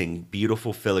amazing,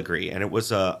 beautiful filigree, and it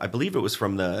was, I believe it was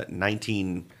from the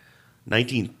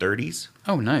 1930s.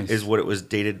 Oh, nice. Is what it was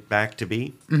dated back to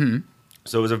be. Mm-hmm.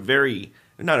 So it was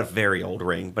not a very old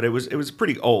ring, but it was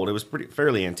pretty old. It was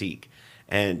fairly antique,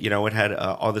 and it had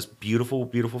all this beautiful,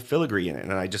 beautiful filigree in it,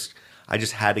 and I just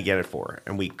had to get it for her,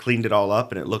 and we cleaned it all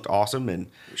up, and it looked awesome, and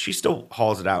she still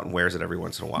hauls it out and wears it every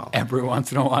once in a while. Every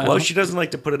once in a while? Well, she doesn't like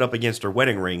to put it up against her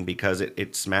wedding ring because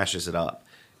it smashes it up.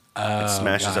 It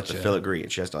smashes up the filigree,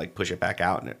 and she has to push it back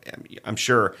out, and I'm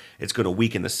sure it's going to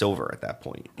weaken the silver at that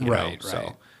point. Right.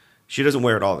 So she doesn't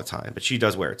wear it all the time, but she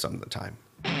does wear it some of the time.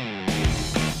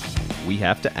 We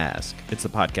Have to Ask. It's the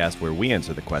podcast where we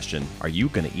answer the question, are you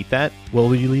going to eat that? What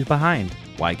will you leave behind?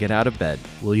 Why get out of bed?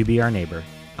 Will you be our neighbor?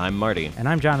 I'm Marty. And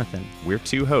I'm Jonathan. We're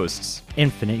two hosts.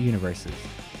 Infinite Universes.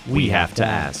 We have to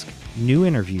ask. New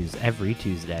interviews every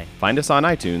Tuesday. Find us on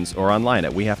iTunes or online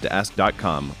at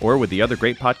wehavetoask.com or with the other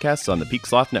great podcasts on the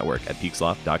Peaksloft Network at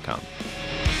peaksloft.com.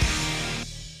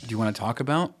 Do you want to talk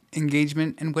about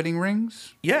engagement and wedding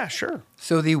rings? Yeah, sure.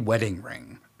 So the wedding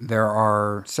ring. There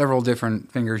are several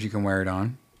different fingers you can wear it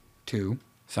on. 2.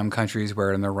 Some countries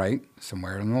wear it on the right, some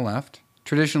wear it on the left.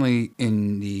 Traditionally,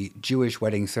 in the Jewish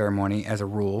wedding ceremony, as a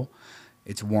rule,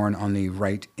 it's worn on the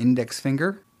right index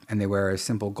finger, and they wear a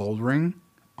simple gold ring.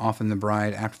 Often the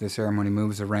bride, after the ceremony,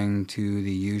 moves the ring to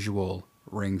the usual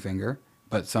ring finger,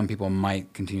 but some people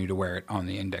might continue to wear it on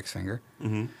the index finger.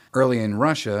 Mm-hmm. Early in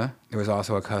Russia, there was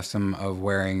also a custom of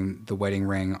wearing the wedding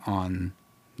ring on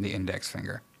the index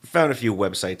finger. Found a few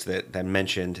websites that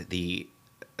mentioned the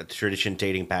tradition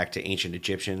dating back to ancient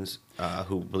Egyptians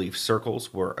who believed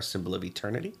circles were a symbol of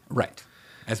eternity. Right.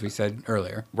 As we said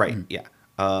earlier. Right, yeah.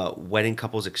 Wedding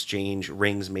couples exchange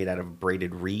rings made out of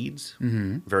braided reeds.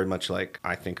 Mm-hmm. Very much like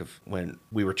I think of when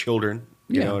we were children.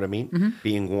 You Yeah. know what I mean?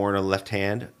 Being worn on the left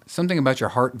hand. Something about your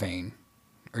heart vein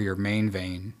or your main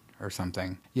vein or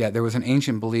something. Yeah, there was an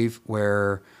ancient belief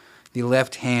where the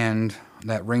left hand,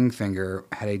 that ring finger,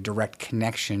 had a direct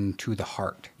connection to the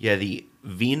heart. Yeah, the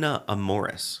vena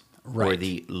amoris, or Right.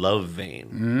 the love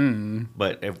vein.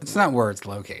 But It's not where it's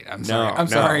located. I'm sorry. I'm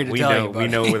sorry to we tell know, you, we buddy.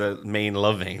 know where the main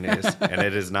love vein is, and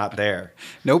it is not there.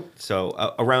 Nope.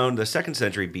 So around the 2nd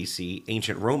century BC,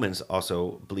 ancient Romans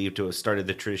also believed to have started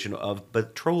the tradition of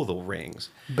betrothal rings.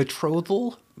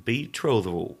 Betrothal?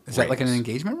 Betrothal Is that like an rings.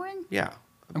 engagement ring? Yeah.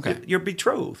 Okay. You're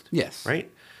betrothed. Yes.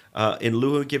 Right? In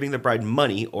lieu of giving the bride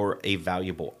money or a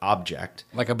valuable object.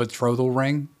 Like a betrothal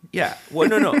ring? Yeah. Well,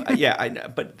 no. Yeah, I know.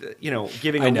 But,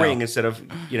 giving I a know. ring instead of,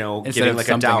 Instead giving of like a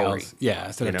something dowry. else. Yeah,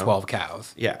 instead you of know? 12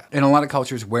 cows. Yeah. In a lot of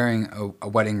cultures, wearing a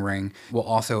wedding ring will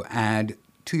also add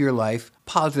to your life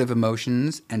positive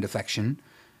emotions and affection,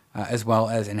 as well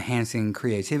as enhancing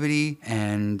creativity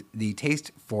and the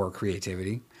taste for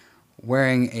creativity.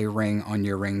 Wearing a ring on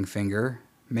your ring finger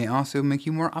may also make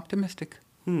you more optimistic.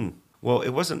 Well, it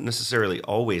wasn't necessarily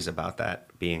always about that,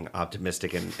 being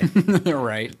optimistic and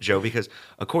Right. Joe, because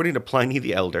according to Pliny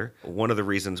the Elder, one of the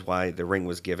reasons why the ring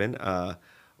was given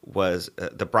was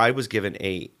the bride was given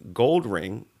a gold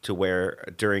ring to wear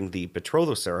during the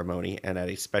betrothal ceremony and at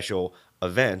a special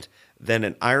event, then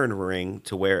an iron ring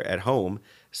to wear at home,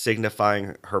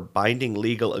 signifying her binding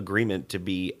legal agreement to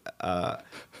be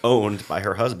owned by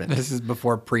her husband. This is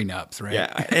before prenups, right?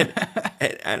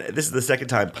 Yeah, and this is the second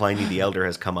time Pliny the Elder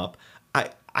has come up.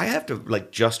 I have to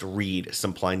just read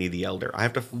some Pliny the Elder. I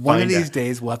have to find One of these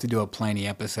days, we'll have to do a Pliny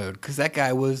episode because that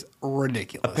guy was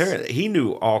ridiculous. Apparently, he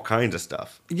knew all kinds of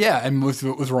stuff. Yeah, and most of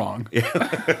it was wrong.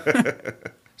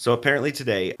 So apparently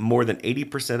today, more than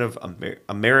 80% of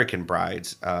American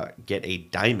brides get a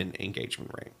diamond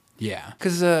engagement ring. Yeah.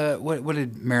 Because what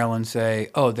did Marilyn say?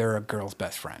 Oh, they're a girl's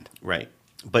best friend. Right.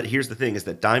 But here's the thing, is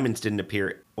that diamonds didn't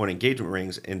appear on engagement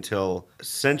rings until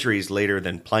centuries later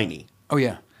than Pliny. Oh,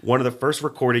 yeah. One of the first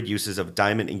recorded uses of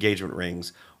diamond engagement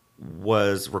rings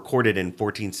was recorded in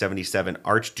 1477.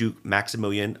 Archduke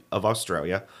Maximilian of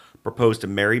Australia proposed to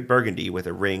Mary Burgundy with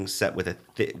a ring set with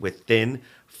with thin,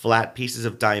 flat pieces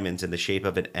of diamonds in the shape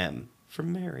of an M for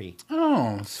Mary.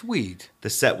 Oh, sweet.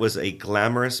 The set was a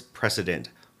glamorous precedent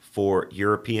for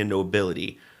European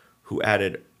nobility who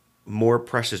added more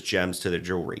precious gems to their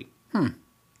jewelry. And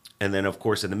then, of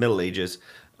course, in the Middle Ages,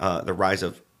 the rise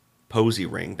of posy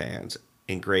ring bands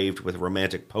engraved with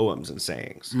romantic poems and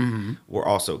sayings were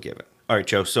also given. All right,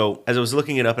 Joe. So as I was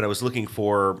looking it up and I was looking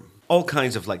for all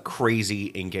kinds of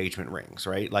crazy engagement rings,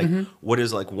 right? What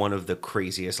is one of the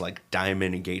craziest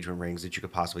diamond engagement rings that you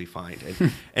could possibly find?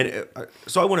 And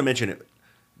so I want to mention it.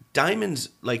 Diamonds,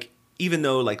 even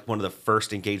though one of the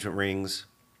first engagement rings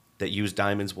that used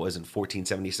diamonds was in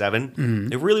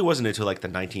 1477, it really wasn't until the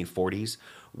 1940s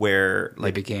where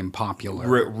They became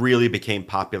popular. really became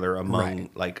popular among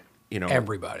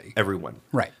Everybody. everyone.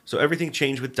 Right. So everything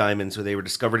changed with diamonds when they were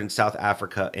discovered in South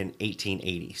Africa in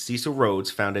 1880. Cecil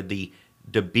Rhodes founded the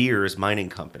De Beers Mining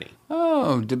Company.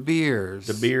 Oh, De Beers.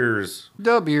 De Beers.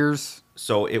 De Beers.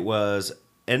 So it was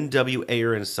N.W.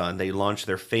 Ayer and Son. They launched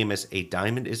their famous "A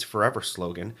Diamond Is Forever"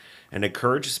 slogan and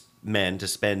encouraged men to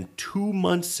spend 2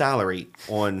 months' salary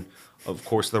on, of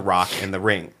course, the rock and the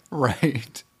ring.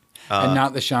 Right. And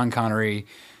not the Sean Connery,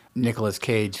 Nicolas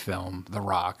Cage film, The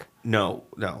Rock. No.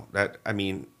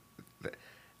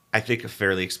 I think a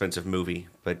fairly expensive movie,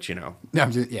 but No,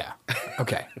 I'm just, yeah.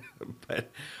 Okay.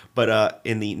 But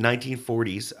in the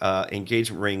 1940s,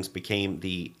 engagement rings became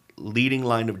the leading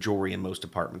line of jewelry in most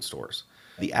department stores.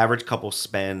 The average couple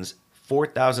spends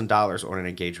 $4,000 on an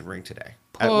engagement ring today,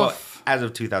 as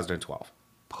of 2012.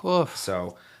 Poof.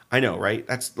 So I know, right?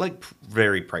 That's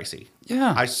very pricey.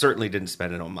 Yeah. I certainly didn't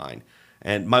spend it on mine,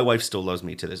 and my wife still loves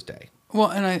me to this day. Well,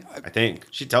 and I think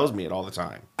she tells me it all the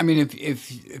time. I mean,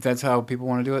 if that's how people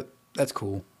want to do it, that's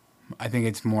cool. I think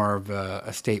it's more of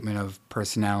a statement of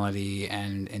personality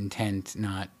and intent,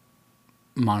 not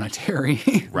monetary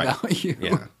value.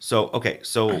 Yeah. So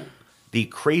the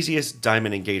craziest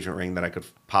diamond engagement ring that I could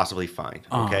possibly find.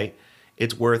 Okay,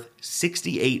 it's worth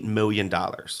 $68 million.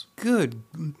 Good.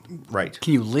 Right.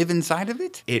 Can you live inside of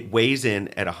it? It weighs in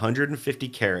at 150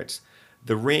 carats.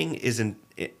 The ring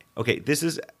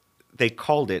they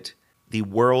called it the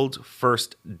world's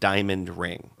first diamond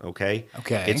ring. Okay.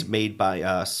 Okay. It's made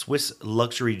by Swiss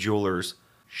luxury jewelers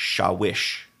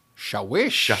Shawish.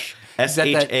 Shawish. Shawish. Is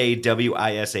that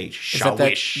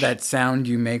that sound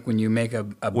you make when you make a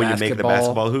basketball? When you make the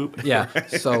basketball hoop? Yeah.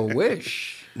 So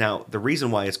wish. Now, the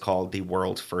reason why it's called the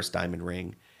world's first diamond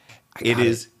ring,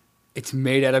 It's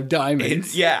made out of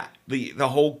diamonds. the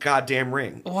whole goddamn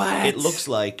ring. What? It looks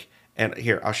like And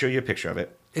here, I'll show you a picture of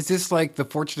it. Is this like the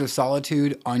Fortune of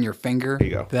Solitude on your finger? There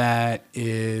you go. That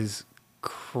is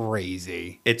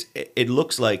crazy. It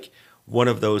looks like one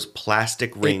of those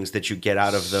plastic rings that you get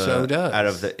out of the so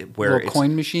does. where Little it's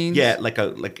coin machines? Yeah,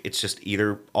 like it's just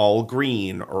either all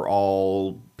green or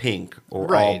all pink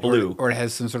or all blue. Or it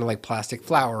has some sort of like plastic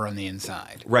flower on the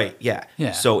inside. Right, yeah.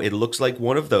 Yeah. So it looks like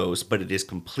one of those, but it is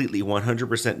completely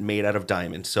 100% made out of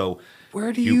diamond. So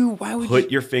Why would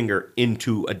put your finger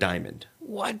into a diamond.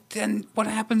 What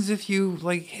happens if you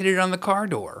like hit it on the car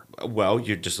door? Well,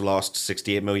 you just lost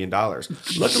 $68 million.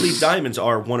 Luckily, diamonds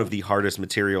are one of the hardest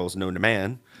materials known to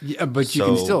man. Yeah, but you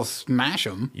can still smash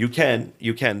them. You can,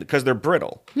 because they're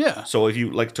brittle. Yeah. So if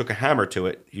you like took a hammer to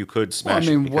it, you could smash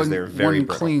it because they're very one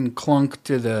brittle. clean clunk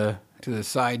to the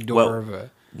side door of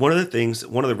a. One of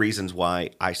the reasons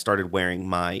why I started wearing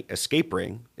my escape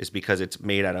ring is because it's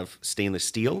made out of stainless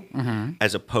steel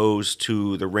as opposed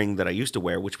to the ring that I used to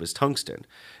wear, which was tungsten.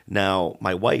 Now,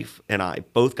 my wife and I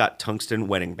both got tungsten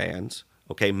wedding bands.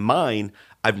 Okay, mine,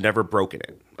 I've never broken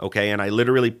it. Okay, and I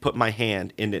literally put my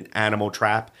hand in an animal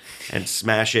trap and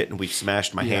smash it, and we've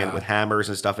smashed my hand with hammers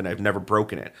and stuff, and I've never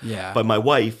broken it. Yeah. But my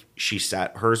wife, she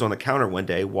sat hers on the counter one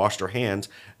day, washed her hands,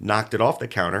 knocked it off the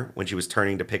counter when she was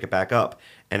turning to pick it back up,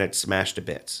 and it smashed to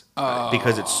bits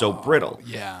because it's so brittle.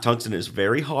 Yeah. Tungsten is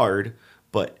very hard,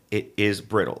 but it is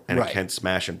brittle, and Right. it can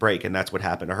smash and break, and that's what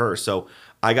happened to her. So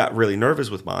I got really nervous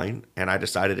with mine, and I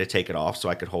decided to take it off so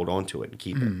I could hold on to it and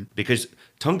keep it. Because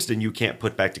tungsten you can't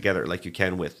put back together like you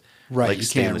can with like You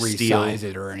can't stainless resize steel.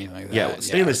 it or anything like that. Yeah,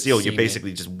 stainless steel, you seam it.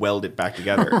 basically just weld it back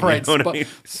together. Right, You know what I mean?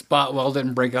 spot weld it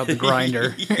and break out the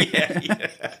grinder.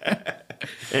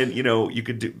 And you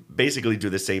could basically do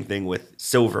the same thing with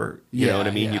silver. You know what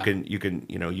I mean? Yeah. You can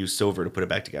use silver to put it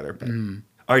back together. But,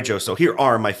 all right, Joe. So here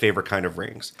are my favorite kind of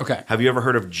rings. Okay. Have you ever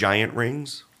heard of giant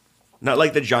rings? Not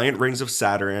like the giant rings of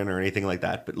Saturn or anything like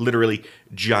that, but literally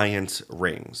giant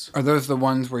rings. Are those the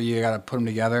ones where you got to put them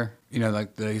together?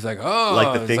 He's like, oh.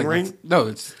 Like the it's thing ring? No,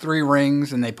 it's 3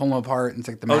 rings and they pull them apart and it's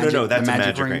like the Oh magic. no, that's the a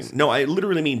magic ring. rings. No, I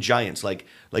literally mean giants, like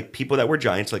people that were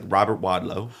giants, like Robert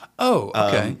Wadlow. Oh,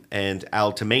 okay. And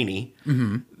Al Tomaini.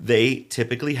 They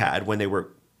typically had, when they were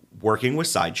working with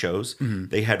sideshows,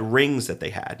 they had rings that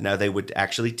they had. Now they would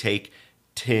actually take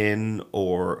tin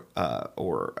or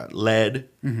lead,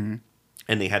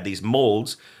 and they had these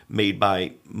molds made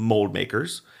by mold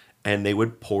makers, and they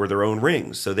would pour their own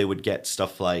rings. So they would get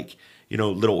stuff like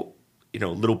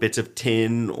little bits of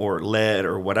tin or lead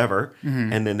or whatever,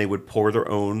 and then they would pour their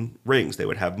own rings. They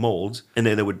would have molds, and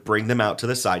then they would bring them out to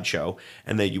the sideshow,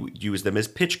 and they use them as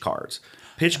pitch cards.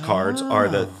 Pitch cards are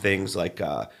the things like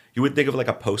you would think of like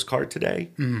a postcard today,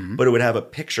 but it would have a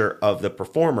picture of the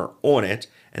performer on it,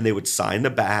 and they would sign the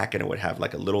back, and it would have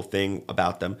like a little thing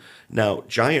about them. Now,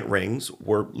 giant rings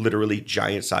were literally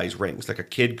giant-sized rings. Like a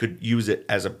kid could use it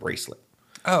as a bracelet.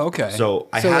 Oh, okay. So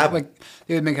I have like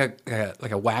they would make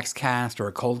a wax cast or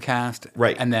a cold cast,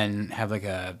 Right. And then have like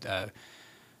a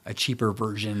cheaper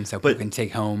version so people can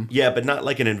take home. Yeah, but not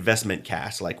like an investment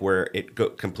cast, like where it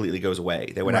completely goes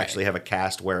away. They would Right. actually have a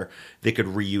cast where they could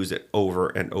reuse it over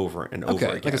and over and over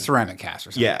again. Like a ceramic cast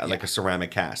or something. Yeah, like a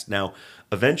ceramic cast. Now,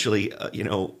 eventually,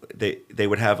 they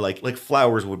would have like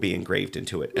flowers would be engraved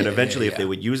into it, and eventually, if they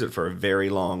would use it for a very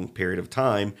long period of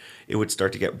time, it would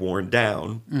start to get worn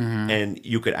down, and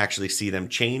you could actually see them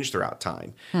change throughout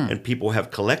time. And people have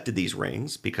collected these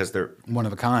rings because they're one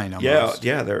of a kind. Almost.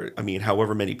 yeah. They're,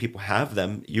 however many people have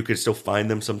them, you could still find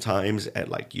them sometimes at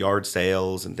like yard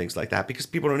sales and things like that because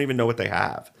people don't even know what they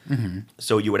have.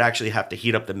 So you would actually have to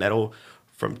heat up the metal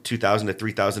from 2,000 to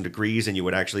 3,000 degrees, and you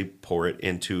would actually pour it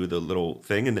into the little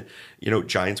thing, and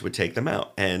giants would take them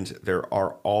out. And there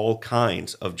are all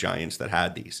kinds of giants that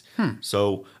had these.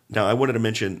 So now I wanted to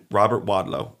mention Robert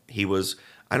Wadlow.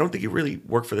 I don't think he really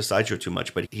worked for the sideshow too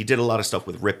much, but he did a lot of stuff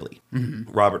with Ripley,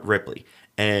 Robert Ripley.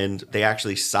 And they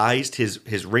actually sized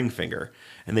his ring finger,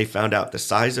 and they found out the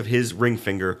size of his ring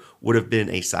finger would have been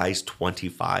a size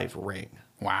 25 ring.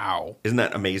 Wow. Isn't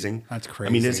that amazing? That's I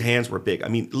mean, his crazy. hands were big. I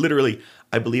mean, literally,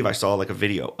 I believe I saw like a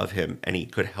video of him, and he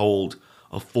could hold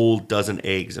a full dozen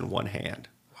eggs in one hand.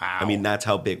 Wow. I mean, that's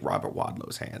how big Robert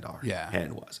Wadlow's hand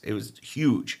was. It was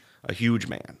huge, a huge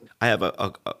man. I have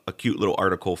a cute little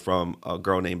article from a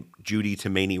girl named Judy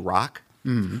Tomaini Rock,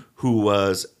 who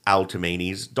was Al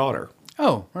Tomaini's daughter.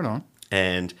 Oh, right on.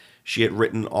 And she had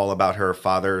written all about her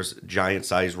father's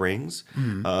giant-sized rings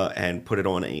and put it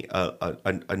on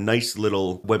a nice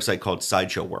little website called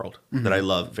Sideshow World that I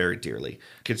love very dearly.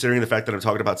 Considering the fact that I'm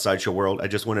talking about Sideshow World, I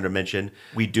just wanted to mention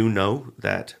we do know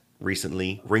that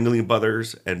recently Ringling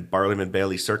Brothers and Barnum and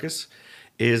Bailey Circus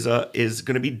is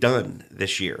going to be done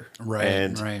this year. Right,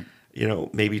 And right.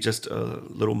 maybe just a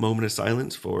little moment of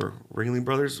silence for Ringling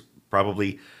Brothers.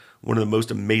 Probably one of the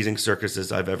most amazing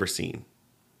circuses I've ever seen.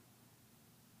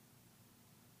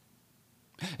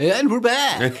 And we're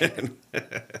back.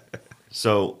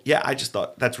 So yeah, I just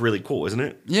thought that's really cool, isn't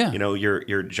it? Yeah.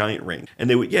 Your giant ring, and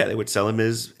they would sell them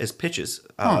as pitches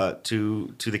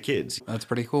to the kids. That's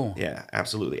pretty cool. Yeah,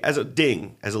 absolutely. As a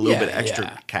ding, as a little bit extra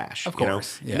yeah. cash. Of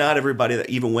course. Yeah. Not everybody that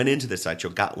even went into the sideshow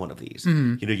got one of these.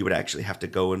 You would actually have to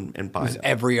go and buy them.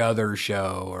 Every other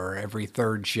show or every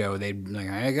third show, they'd be like,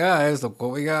 "Hey guys, look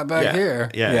what we got back here."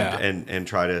 Yeah. And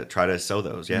try to sell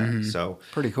those. Yeah. So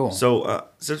pretty cool. So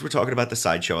since we're talking about the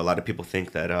sideshow, a lot of people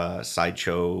think that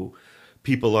sideshow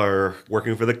people are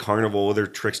working for the carnival, they're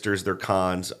tricksters, they're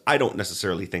cons. I don't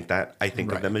necessarily think that. I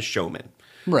think of them as showmen.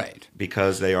 Right.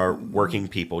 Because they are working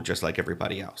people just like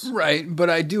everybody else. Right, but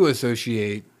I do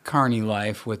associate carny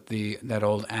life with that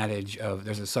old adage of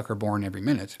there's a sucker born every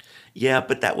minute. Yeah,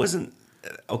 but that wasn't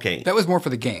okay. That was more for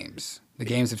the games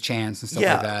of chance and stuff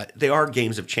like that. They are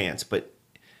games of chance, but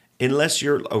unless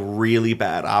you're a really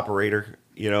bad operator,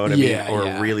 you know what I mean? Or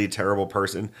a really terrible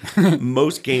person.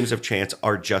 Most games of chance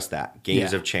are just that,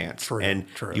 games of chance. True.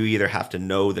 You either have to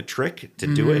know the trick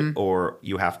to do it, or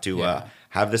you have to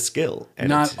have the skill. And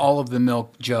not all of the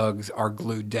milk jugs are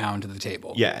glued down to the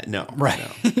table. Yeah, no. Right.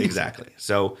 No, exactly.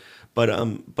 So, but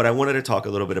I wanted to talk a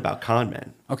little bit about con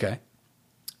men. Okay.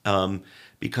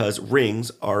 Because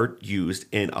rings are used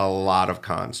in a lot of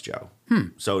cons, Joe.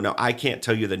 So now I can't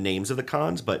tell you the names of the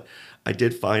cons, but I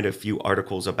did find a few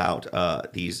articles about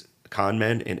these con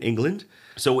men in England.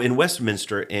 So in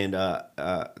Westminster, and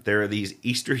there are these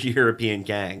Eastern European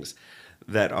gangs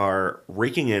that are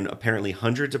raking in apparently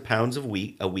hundreds of pounds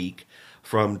a week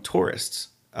from tourists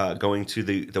going to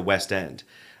the West End.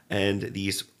 And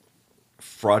these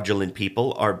fraudulent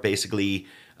people are basically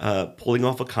pulling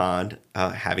off a con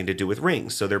having to do with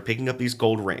rings. So they're picking up these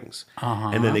gold rings.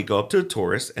 And then they go up to a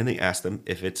tourist and they ask them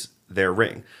if it's their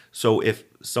ring. So if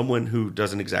someone who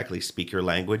doesn't exactly speak your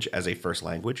language as a first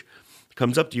language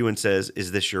comes up to you and says,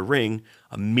 "Is this your ring?"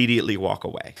 immediately walk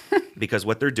away. Because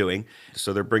what they're doing,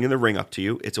 so they're bringing the ring up to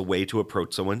you. It's a way to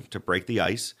approach someone to break the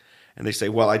ice. And they say,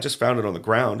 "Well, I just found it on the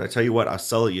ground. I tell you what, I'll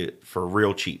sell you for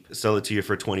real cheap. Sell it to you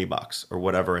for $20 or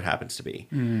whatever it happens to be."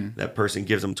 That person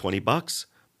gives them $20.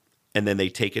 And then they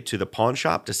take it to the pawn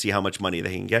shop to see how much money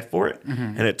they can get for it.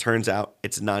 And it turns out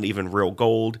it's not even real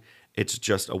gold. It's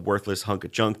just a worthless hunk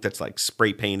of junk that's like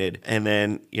spray painted. And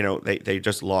then, they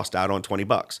just lost out on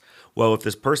 $20. Well, if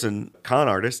this person, con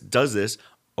artist, does this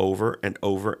over and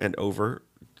over and over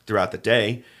throughout the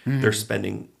day, they're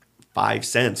spending 5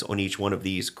 cents on each one of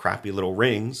these crappy little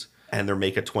rings, and they're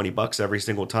making $20 every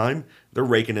single time. They're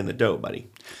raking in the dough, buddy.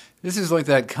 This is like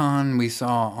that con we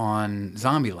saw on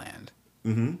Zombieland.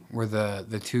 Where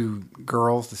the two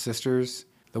girls, the sisters,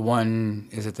 the one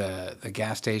is at the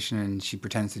gas station and she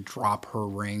pretends to drop her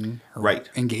ring, her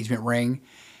engagement ring,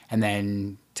 and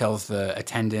then tells the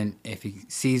attendant if he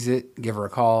sees it, give her a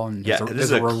call. And this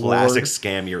is a classic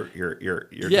scam you're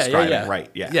describing, right?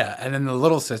 Yeah, and then the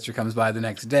little sister comes by the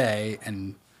next day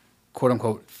and quote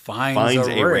unquote finds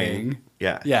a ring.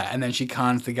 Yeah, and then she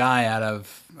cons the guy out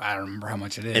of, I don't remember how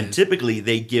much it is. And typically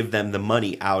they give them the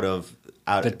money out of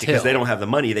the because they don't have the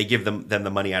money, they give them the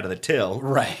money out of the till,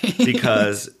 right?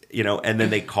 Because and then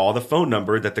they call the phone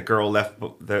number that the girl left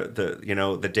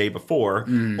the day before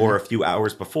or a few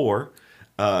hours before,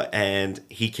 and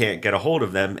he can't get a hold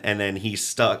of them, and then he's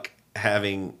stuck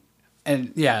having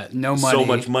no money, so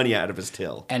much money out of his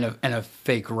till, and a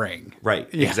fake ring, right?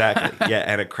 Exactly,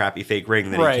 and a crappy fake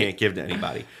ring that he can't give to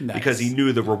anybody because he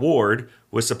knew the reward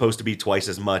was supposed to be twice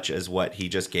as much as what he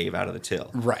just gave out of the till.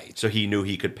 Right. So he knew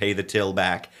he could pay the till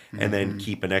back and then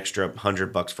keep an extra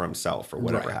 $100 for himself or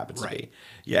whatever happens to be.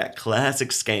 Yeah, classic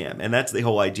scam. And that's the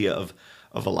whole idea of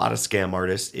a lot of scam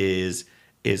artists is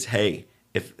hey,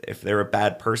 if they're a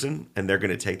bad person and they're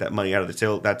going to take that money out of the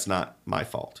till, that's not my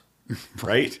fault.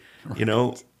 Right?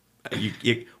 You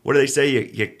what do they say?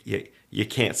 You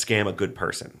can't scam a good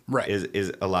person. Right.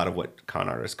 Is a lot of what con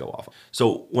artists go off of.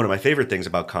 So one of my favorite things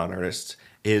about con artists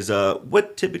is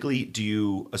what typically do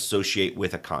you associate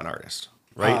with a con artist?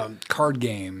 Right. Card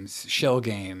games, shell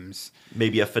games.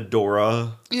 Maybe a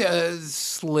fedora. Yeah,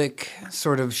 slick,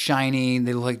 sort of shiny.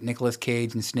 They look like Nicolas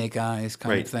Cage and Snake Eyes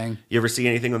kind of thing. You ever see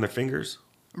anything on their fingers?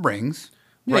 Rings.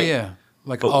 Right. Yeah.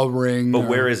 Like a ring. But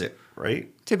where is it? Right?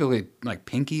 Typically like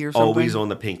pinky or something. Always on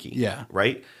the pinky. Yeah.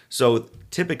 Right? So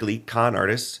typically con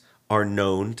artists are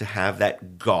known to have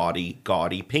that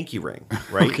gaudy pinky ring,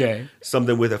 right? Okay.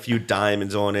 Something with a few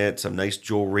diamonds on it, some nice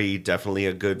jewelry, definitely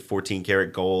a good 14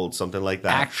 karat gold, something like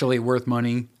that. Actually worth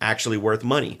money. Actually worth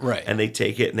money. Right. And they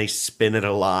take it and they spin it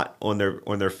a lot on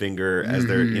their finger as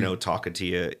they're, talking to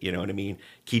you, you know what I mean?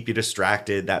 Keep you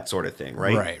distracted, that sort of thing,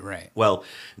 right? Right. Well,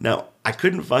 now I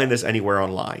couldn't find this anywhere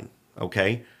online,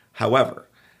 okay? However,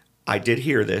 I did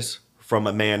hear this from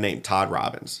a man named Todd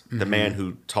Robbins, the man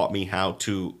who taught me how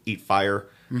to eat fire,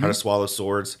 how to swallow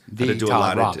swords, how to do Todd a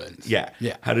lot Robbins. yeah,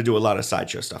 Yeah. how to do a lot of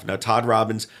sideshow stuff. Now, Todd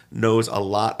Robbins knows a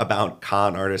lot about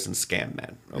con artists and scam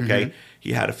men. Okay,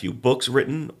 he had a few books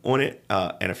written on it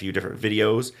and a few different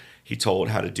videos. He told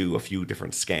how to do a few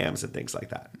different scams and things like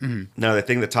that. Now, the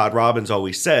thing that Todd Robbins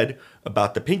always said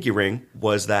about the pinky ring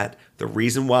was that the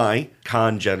reason why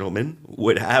con gentlemen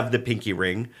would have the pinky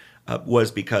ring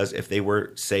was because if they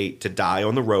were, say, to die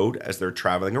on the road as they're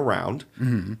traveling around,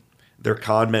 their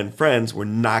con men friends were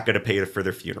not going to pay for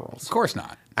their funerals. Of course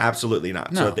not. Absolutely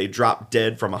not. No. So if they dropped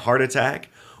dead from a heart attack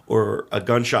or a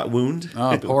gunshot wound,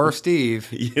 Oh, poor Steve.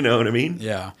 you know what I mean?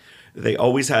 Yeah. They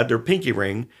always had their pinky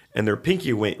ring, and their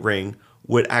pinky ring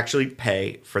would actually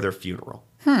pay for their funeral.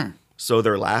 So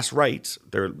their last rites,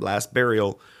 their last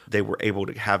burial, they were able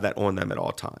to have that on them at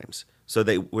all times. So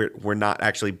they were not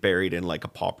actually buried in like a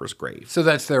pauper's grave. So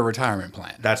that's their retirement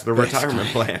plan. That's their retirement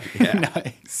plan. Yeah.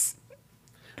 Nice.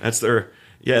 That's their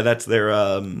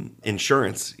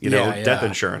insurance, Yeah, death yeah.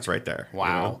 insurance right there. you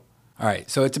know? All right.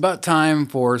 So it's about time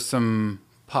for some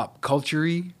pop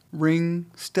culture-y ring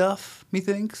stuff,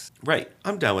 methinks. Right.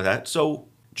 I'm down with that. So,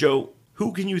 Joe,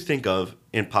 who can you think of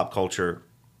in pop culture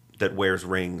that wears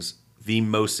rings, the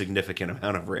most significant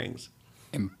amount of rings?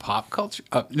 In pop culture?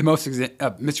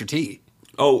 Mr. T.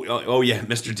 Oh yeah,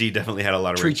 Mr. T definitely had a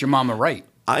lot of Treat rings. your mama right.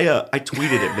 I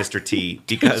tweeted at Mr. T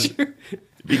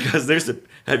because there's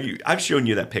I've shown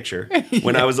you that picture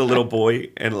when I was a little boy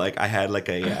and like I had like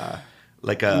a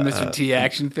Mr. T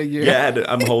action figure. Yeah,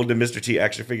 I'm holding a Mr. T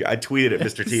action figure. I tweeted at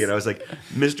Mr. T and I was like,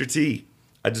 Mr. T,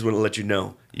 I just want to let you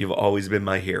know you've always been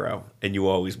my hero and you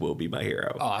always will be my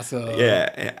hero. Awesome.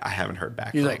 Yeah, I haven't heard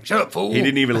back. He's from like, him. shut up, fool. He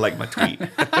didn't even like my tweet.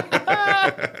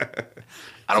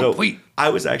 I don't tweet. I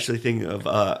was actually thinking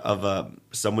of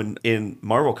someone in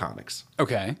Marvel Comics,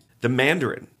 Okay. the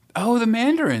Mandarin. Oh, the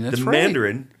Mandarin. That's The right.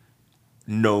 Mandarin,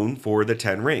 known for the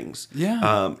 10 rings.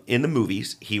 Yeah. In the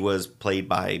movies, he was played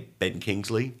by Ben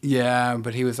Kingsley. Yeah,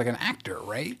 but he was like an actor,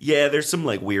 right? Yeah, there's some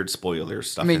like weird spoiler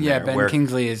stuff. I mean, in yeah, there Ben where-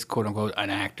 Kingsley is quote unquote an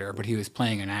actor, but he was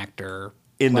playing an actor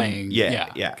in playing. the yeah.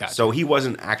 Gotcha. So he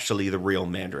wasn't actually the real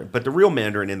Mandarin, but the real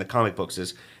Mandarin in the comic books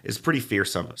is pretty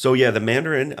fearsome. So yeah, the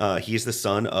Mandarin, he's the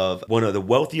son of one of the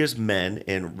wealthiest men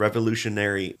in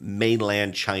revolutionary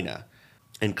mainland China,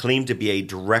 and claimed to be a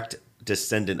direct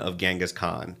descendant of Genghis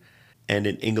Khan and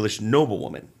an English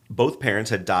noblewoman. Both parents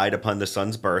had died upon the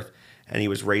son's birth, and he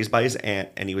was raised by his aunt,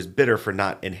 and he was bitter for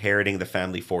not inheriting the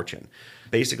family fortune.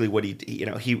 Basically, what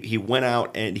he went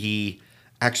out and he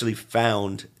actually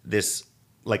found this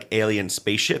like alien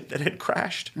spaceship that had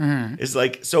crashed. It's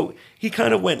like, so he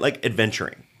kind of went like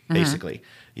adventuring, basically.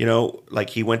 Like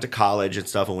he went to college and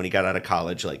stuff, and when he got out of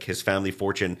college, like his family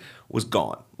fortune was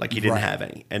gone. Like he didn't Right. have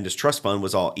any. And his trust fund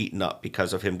was all eaten up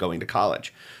because of him going to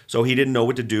college. So he didn't know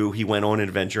what to do. He went on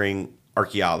adventuring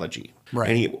archaeology. Right.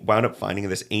 And he wound up finding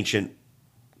this ancient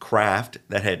craft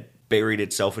that had buried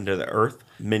itself into the earth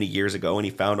many years ago, and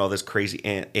he found all this crazy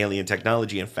alien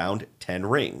technology and found 10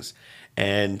 rings.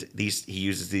 And he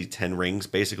uses these 10 rings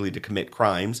basically to commit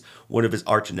crimes. One of his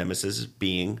arch nemesis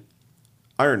being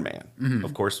Iron Man.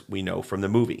 Of course, we know from the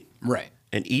movie. Right.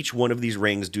 And each one of these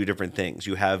rings do different things.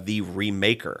 You have the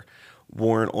Remaker,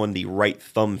 worn on the right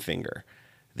thumb finger.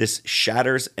 This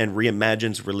shatters and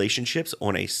reimagines relationships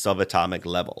on a subatomic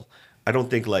level. I don't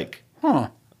think like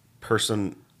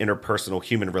interpersonal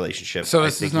human relationships. So I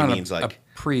this think is not he means a like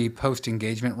pre-post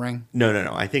engagement ring?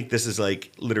 no. I think this is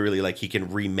like literally like he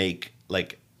can remake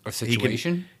like A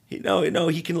situation? He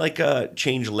can like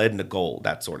change lead into gold,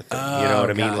 that sort of thing. You know what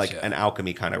I mean? Like gotcha. an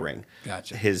alchemy kind of ring.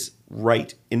 Gotcha. His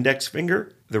right index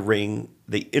finger,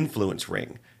 the influence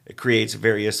ring. It creates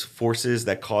various forces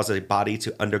that cause a body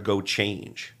to undergo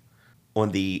change.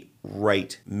 On the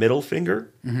right middle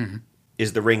finger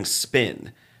is the ring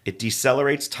spin. It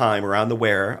decelerates time around the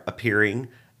wearer, appearing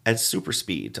at super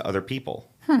speed to other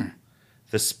people.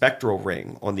 The spectral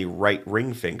ring on the right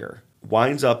ring finger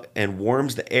winds up and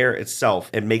warms the air itself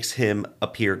and makes him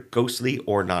appear ghostly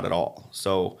or not at all.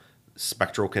 So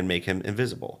spectral can make him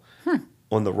invisible.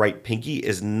 On the right pinky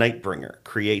is Nightbringer,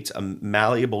 creates a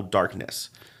malleable darkness.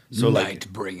 So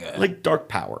Nightbringer. like dark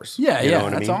powers. Yeah, you yeah, know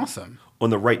what I that's mean? awesome. On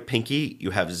the right pinky,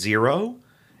 you have Zero.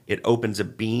 It opens a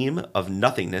beam of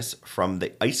nothingness from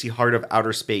the icy heart of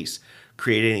outer space,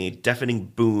 creating a deafening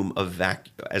boom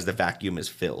as the vacuum is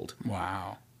filled.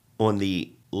 Wow. On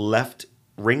the left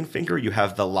ring finger, you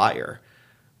have the lyre,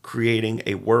 creating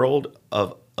a world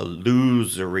of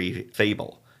illusory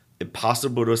fable,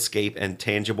 impossible to escape and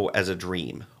tangible as a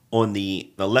dream. On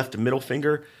the left middle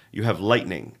finger, you have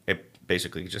lightning. It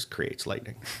basically just creates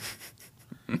lightning.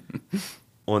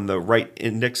 On the right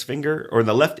index finger, or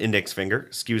the left index finger,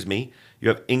 you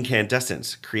have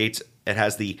incandescence. It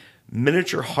has the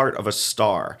miniature heart of a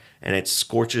star, and it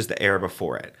scorches the air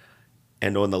before it.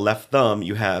 And on the left thumb,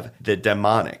 you have the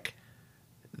demonic.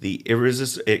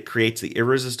 It creates the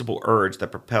irresistible urge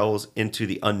that propels into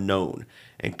the unknown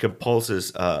and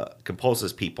compulses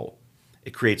people.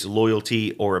 It creates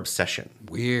loyalty or obsession.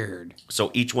 Weird.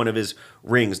 So each one of his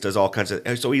rings does all kinds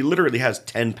of... So he literally has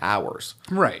 10 powers.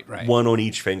 Right. One on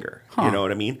each finger. You know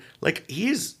what I mean? Like,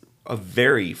 he's a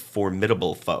very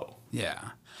formidable foe. Yeah.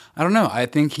 I don't know. I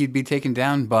think he'd be taken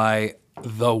down by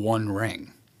the One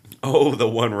Ring. Oh, the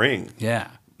One Ring. Yeah.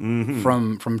 Mm-hmm.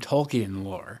 From Tolkien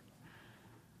lore.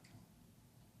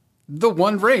 The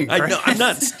One Ring. I know.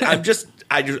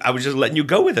 I was just letting you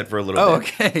go with it for a little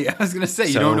bit. Okay. I was going to say,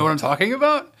 you don't know what I'm talking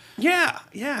about? Yeah.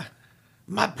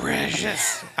 My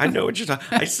precious. I know what you're talking.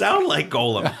 I sound like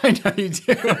Gollum. I know you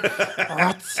do.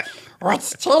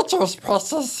 What's teachers,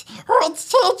 precious?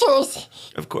 What's teachers?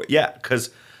 Of course. Yeah, because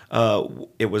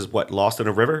it was Lost in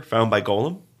a River, found by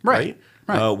Gollum, right?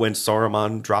 When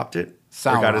Saruman dropped it.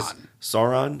 Sauron.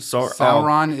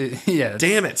 Sauron. Yes.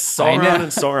 Damn it, Sauron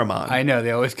and Saruman. I know,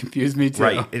 they always confuse me too.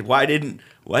 Right. Why didn't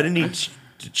he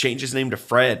change his name to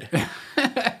Fred?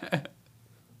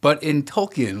 But in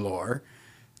Tolkien lore,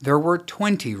 there were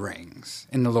 20 rings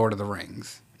in The Lord of the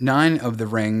Rings. 9 of the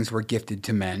rings were gifted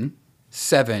to men,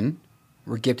 7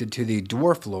 were gifted to the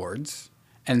dwarf lords,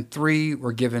 and 3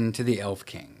 were given to the elf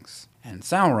kings. And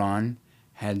Sauron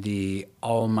had the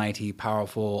almighty,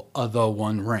 powerful other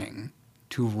one ring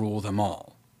to rule them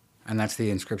all. And that's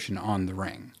the inscription on the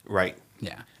ring. Right.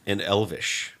 Yeah. In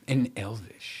Elvish.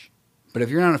 But if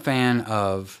you're not a fan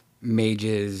of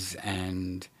mages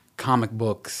and comic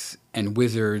books and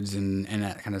wizards and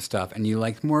that kind of stuff, and you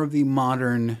like more of the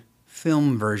modern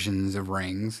film versions of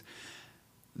rings,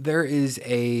 there is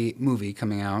a movie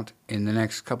coming out in the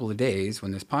next couple of days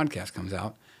when this podcast comes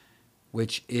out,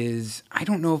 which is, I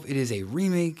don't know if it is a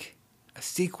remake, a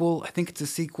sequel. I think it's a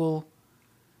sequel.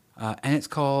 And it's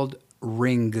called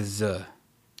Rings.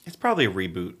 It's probably a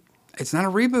reboot. It's not a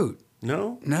reboot.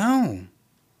 No? No.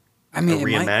 I mean, a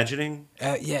reimagining?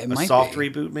 It might be. A soft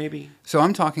reboot, maybe? So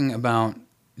I'm talking about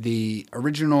the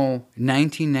original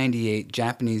 1998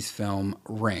 Japanese film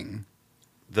Ring.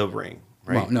 The Ring,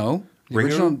 right? Well, no.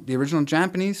 The original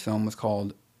Japanese film was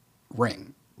called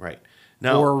Ring. Right.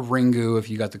 Now, or Ringu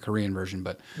if you got the Korean version,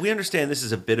 but we understand this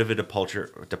is a bit of a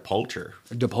departure. The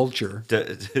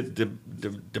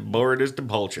word is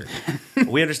departure.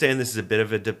 We understand this is a bit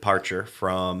of a departure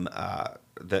from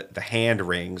the hand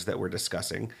rings that we're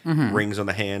discussing, rings on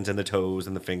the hands and the toes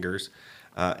and the fingers,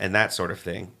 and that sort of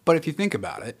thing. But if you think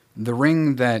about it, the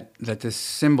ring that this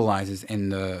symbolizes in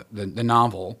the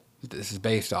novel that this is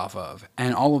based off of,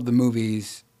 and all of the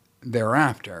movies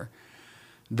thereafter,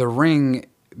 the ring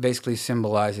basically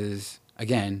symbolizes,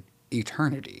 again,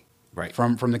 eternity. Right.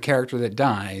 From the character that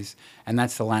dies, and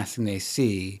that's the last thing they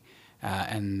see,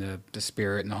 and the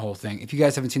spirit and the whole thing. If you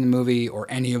guys haven't seen the movie or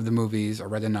any of the movies or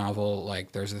read the novel,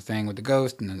 like there's a thing with the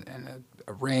ghost and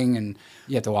a ring, and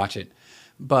you have to watch it.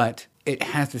 But it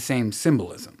has the same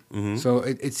symbolism. Mm-hmm. So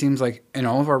it seems like in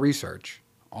all of our research,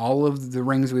 all of the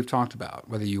rings we've talked about,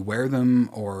 whether you wear them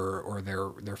or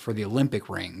they're for the Olympic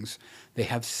rings, they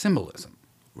have symbolism.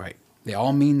 Right. They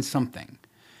all mean something.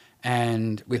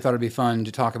 And we thought it'd be fun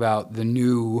to talk about the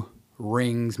new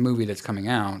Rings movie that's coming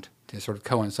out to sort of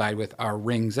coincide with our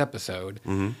Rings episode.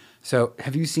 Mm-hmm. So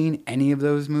have you seen any of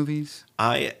those movies?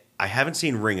 I haven't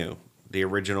seen Ringu, the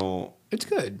original. It's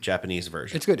good. Japanese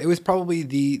version. It's good. It was probably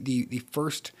the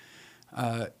first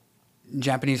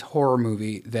Japanese horror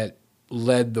movie that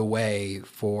led the way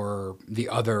for the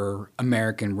other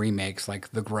American remakes like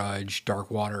The Grudge,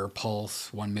 Dark Water,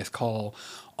 Pulse, One Missed Call,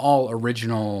 all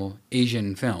original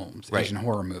Asian films, right. Asian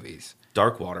horror movies.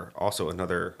 Dark Water, also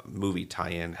another movie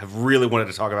tie-in, have really wanted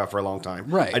to talk about for a long time.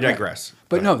 Right. I digress. Right.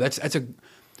 But no, that's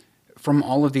from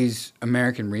all of these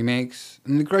American remakes,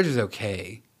 and The Grudge is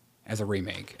okay as a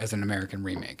remake, as an American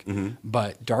remake. Mm-hmm.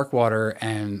 But Dark Water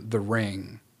and The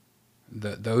Ring,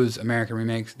 those American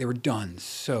remakes, they were done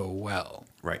so well.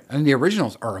 Right. And the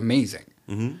originals are amazing.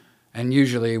 Mm-hmm. And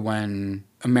usually when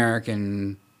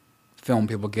American film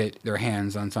people get their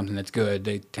hands on something that's good,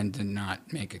 they tend to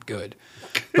not make it good.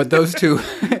 But those two,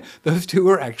 those two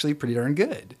were actually pretty darn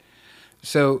good.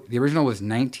 So the original was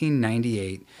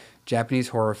 1998, Japanese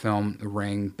horror film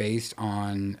Ring, based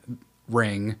on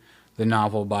Ring, the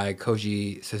novel by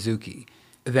Koji Suzuki.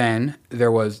 Then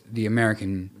there was the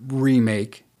American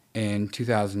remake in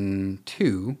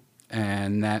 2002,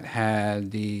 and that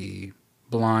had the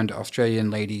blonde Australian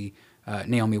lady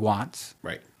Naomi Watts.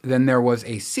 Right. Then there was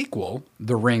a sequel,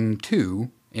 The Ring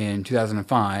 2, in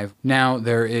 2005. Now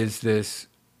there is this,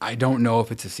 I don't know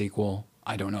if it's a sequel,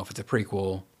 I don't know if it's a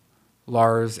prequel.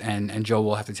 Lars and Joe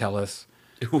will have to tell us.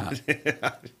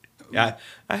 Yeah,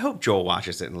 I hope Joel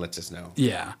watches it and lets us know.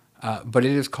 Yeah, but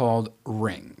it is called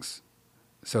Rings.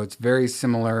 So it's very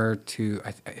similar to,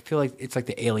 I feel like it's like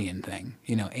the Alien thing.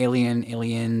 You know, Alien,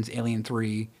 Aliens, Alien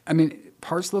 3. I mean,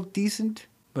 parts look decent,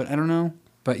 but I don't know.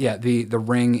 But yeah, the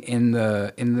ring in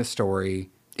the story,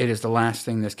 it is the last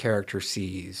thing this character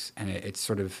sees, and it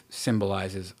sort of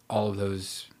symbolizes all of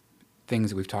those things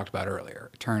that we've talked about earlier.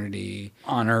 Eternity,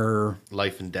 honor,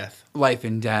 Life and death.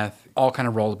 all kind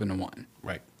of rolled up into one.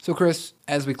 Right. So Chris,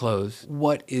 as we close,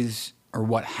 what is or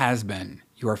what has been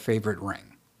your favorite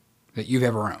ring that you've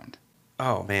ever owned?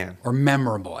 Oh, man. Or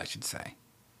memorable, I should say.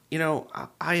 You know,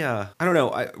 I don't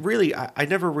know. I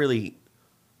never really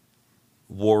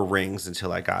wore rings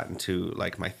until I got into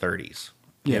like my 30s.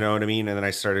 You Yeah. know what I mean? And then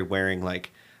I started wearing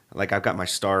like I've got my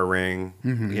star ring.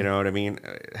 Mm-hmm. You know what I mean?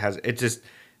 It just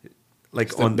like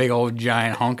It's a big old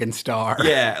giant honking star.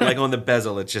 yeah, like on the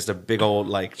bezel, it's just a big old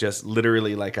like just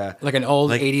literally like a Like an old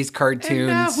like, 80s cartoon. And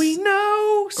now we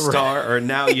know star or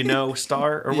now you know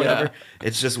star or whatever. Yeah.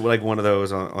 It's just like one of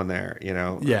those on there, you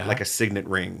know, Yeah. like a signet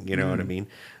ring, you know what I mean?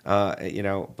 You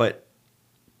know, but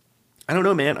I don't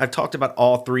know, man. I've talked about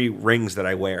all three rings that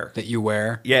I wear. That you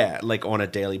wear. Yeah, like on a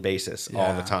daily basis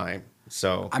all the Yeah. time.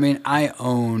 So I mean,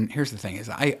 here's the thing is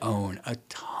I own a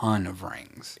ton of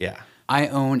rings. yeah. I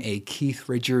own a Keith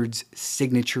Richards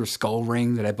signature skull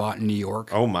ring that I bought in New York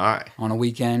Oh my. on a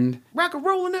weekend. Rock and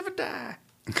roll and never die.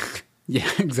 Yeah,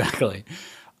 exactly.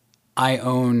 I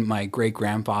own my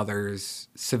great-grandfather's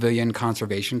Civilian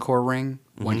Conservation Corps ring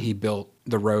when he built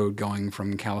the road going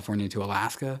from California to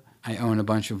Alaska. I own a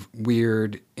bunch of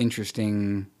weird,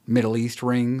 interesting Middle East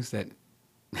rings that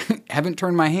haven't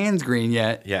turned my hands green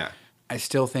yet. Yeah. I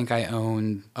still think I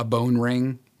own a bone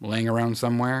ring laying around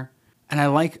somewhere. And I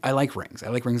like rings. I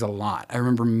like rings a lot. I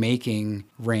remember making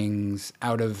rings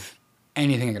out of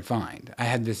anything I could find. I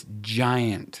had this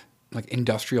giant, like,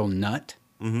 industrial nut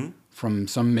from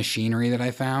some machinery that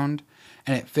I found,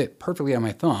 and it fit perfectly on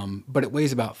my thumb, but it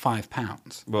weighs about 5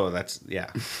 pounds. Well,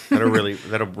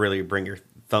 that'll really bring your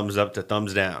thumbs up to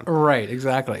thumbs down. Right,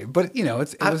 exactly. But, you know,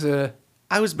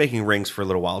 I was making rings for a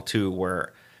little while too,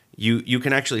 where you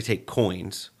can actually take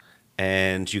coins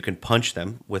and you can punch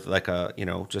them with like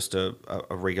just a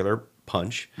regular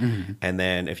punch. Mm-hmm. And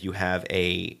then if you have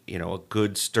a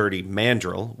good sturdy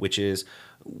mandrel, which is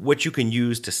what you can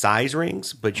use to size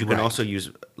rings, but you can Right. also use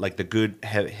like the good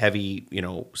heavy,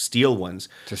 steel ones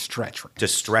to stretch rings. to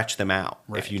stretch them out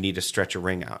Right. if you need to stretch a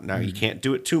ring out. Now you can't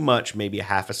do it too much, maybe a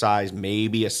half a size,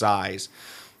 maybe a size.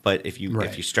 But if you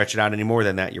Right. stretch it out any more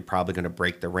than that, you're probably going to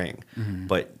break the ring.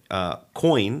 But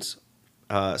coins,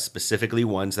 specifically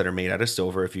ones that are made out of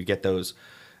silver, if you get those,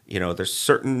 there's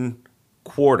certain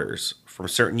quarters from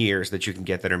certain years that you can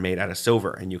get that are made out of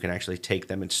silver, and you can actually take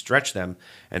them and stretch them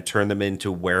and turn them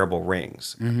into wearable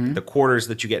rings. The quarters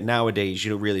that you get nowadays,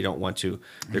 you really don't want to.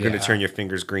 They're going Yeah. to turn your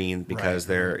fingers green because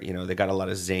Right. they're, they got a lot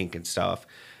of zinc and stuff,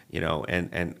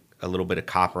 and a little bit of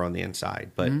copper on the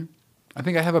inside. But I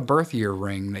think I have a birth year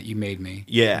ring that you made me.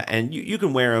 yeah, and you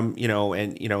can wear them,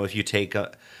 and if you take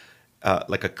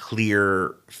like a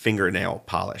clear fingernail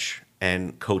polish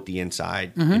and coat the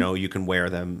inside, you can wear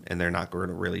them, and they're not going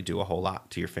to really do a whole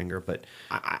lot to your finger. But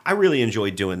I really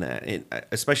enjoy doing that,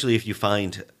 especially if you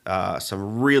find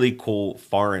some really cool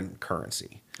foreign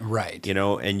currency. Right.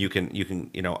 And you can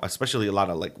especially a lot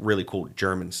of like really cool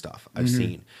German stuff I've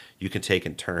seen. You can take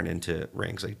and turn into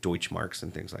rings like Deutschmarks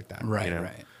and things like that. Right,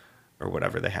 right. Or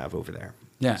whatever they have over there.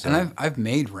 Yeah, So- and I've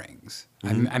made rings.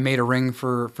 I made a ring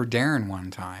for Darren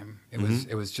one time.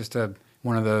 It was just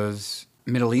one of those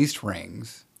Middle East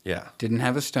rings. Yeah. Didn't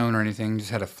have a stone or anything.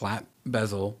 Just had a flat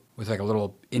bezel with like a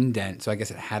little indent. So I guess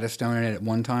it had a stone in it at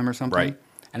one time or something. Right.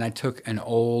 And I took an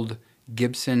old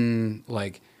Gibson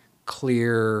like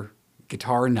clear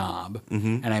guitar knob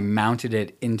and I mounted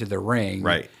it into the ring.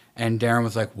 Right. And Darren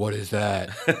was like, "What is that?"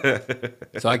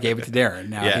 So I gave it to Darren.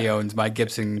 Now Yeah. he owns my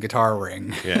Gibson guitar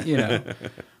ring. Yeah.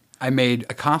 I made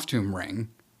a costume ring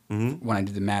when I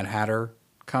did the Mad Hatter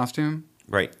costume.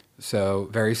 Right. So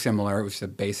very similar. It was just a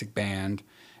basic band.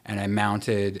 And I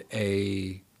mounted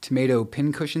a tomato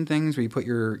pin cushion things where you put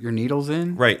your needles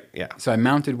in. Right, yeah. So I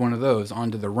mounted one of those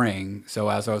onto the ring. So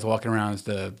as I was walking around as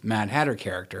the Mad Hatter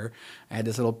character, I had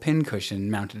this little pin cushion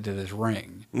mounted to this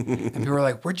ring. And people were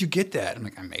like, "Where'd you get that?" I'm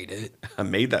like, "I made it." I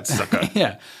made that sucker.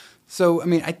 Yeah. So I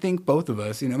mean, I think both of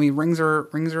us, rings are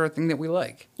a thing that we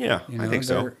like. Yeah, I think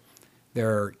so.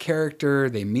 They're character.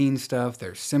 They mean stuff.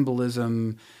 There's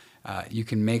symbolism. You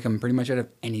can make them pretty much out of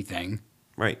anything.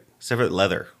 Right, except for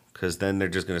leather, because then they're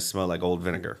just going to smell like old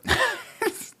vinegar.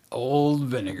 Old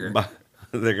vinegar.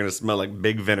 They're going to smell like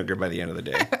big vinegar by the end of the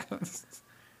day.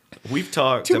 We've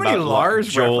talked Too many about Lars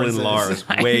Joel references. and Lars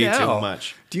I way know. too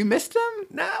much. Do you miss them?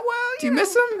 Nah, well, Do you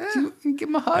miss them? yeah. Do you give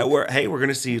them a hug? We're going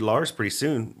to see Lars pretty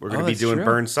soon. We're going to be that's doing true.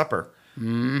 Burn Supper.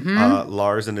 Mm-hmm.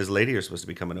 Lars and his lady are supposed to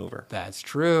be coming over. That's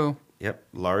true. Yep,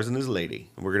 Lars and his lady.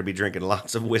 And we're going to be drinking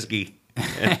lots of whiskey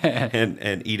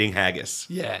and eating haggis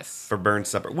Yes. for Burn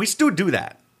Supper. We still do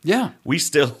that. Yeah. We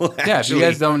still actually... Yeah, if you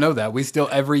guys don't know that, we still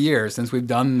every year since we've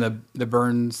done the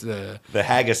Burns The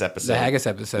haggis episode. the haggis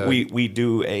episode. We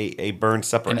do a Burn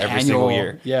Supper An every single annual-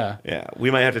 year. yeah. Yeah.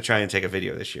 We might have to try and take a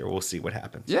video this year. We'll see what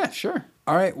happens. Yeah, sure.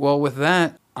 All right. Well, with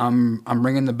that, I'm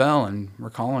ringing the bell and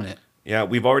we're calling it. Yeah,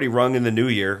 we've already rung in the new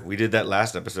year. We did that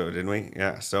last episode, didn't we?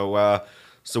 Yeah. So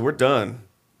we're done.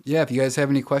 Yeah, if you guys have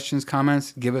any questions,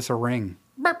 comments, give us a ring.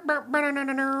 Good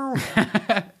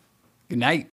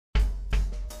night.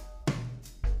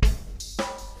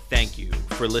 Thank you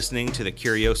for listening to the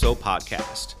Curioso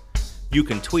Podcast. You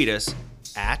can tweet us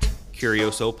at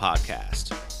Curioso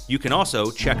Podcast. You can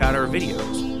also check out our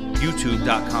videos,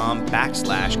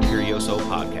 youtube.com/Curioso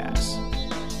Podcasts.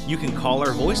 You can call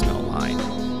our voicemail line.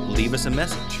 Leave us a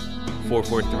message,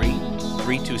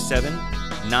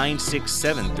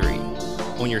 443-327-9673.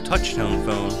 On your touchtone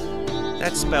phone,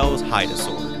 that spells hide a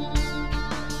sword.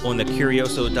 On the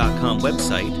Curioso.com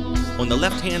website, on the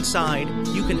left-hand side,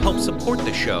 you can help support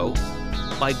the show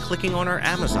by clicking on our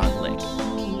Amazon link.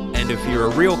 And if you're a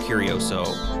real Curioso,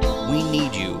 we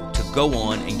need you to go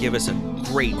on and give us a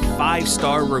great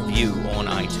 5-star review on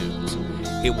iTunes.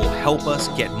 It will help us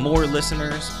get more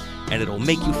listeners, and it'll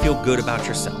make you feel good about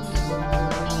yourself.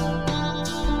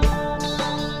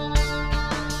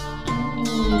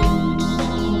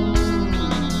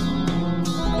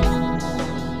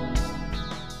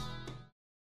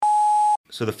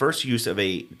 So the first use of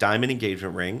a diamond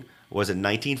engagement ring was in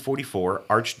 1944.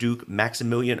 Archduke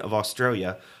Maximilian of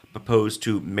Australia proposed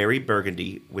to Mary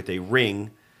Burgundy with a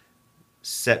ring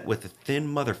set with a thin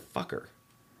motherfucker.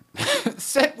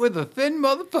 Set with a thin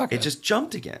motherfucker. It just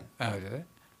jumped again. Oh, did it?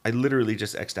 I literally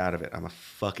just X'd out of it. I'm a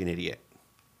fucking idiot.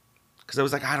 Because I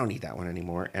was like, I don't need that one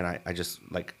anymore. And I just,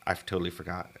 like, I totally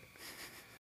forgot.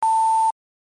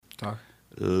 Talk.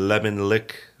 Lemon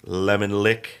lick, lemon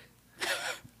lick.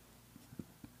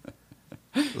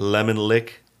 Lemon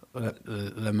lick.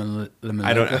 Lemon.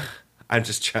 I don't know. I'm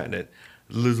just trying to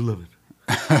lose lemon.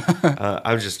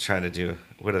 I was just trying to do,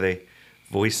 what are they?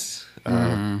 Voice? I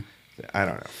don't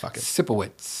know. Fuck it.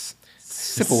 Sipowitz.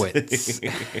 Sipowitz.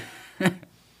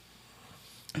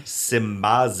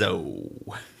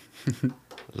 Simbazo.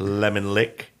 Lemon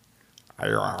lick.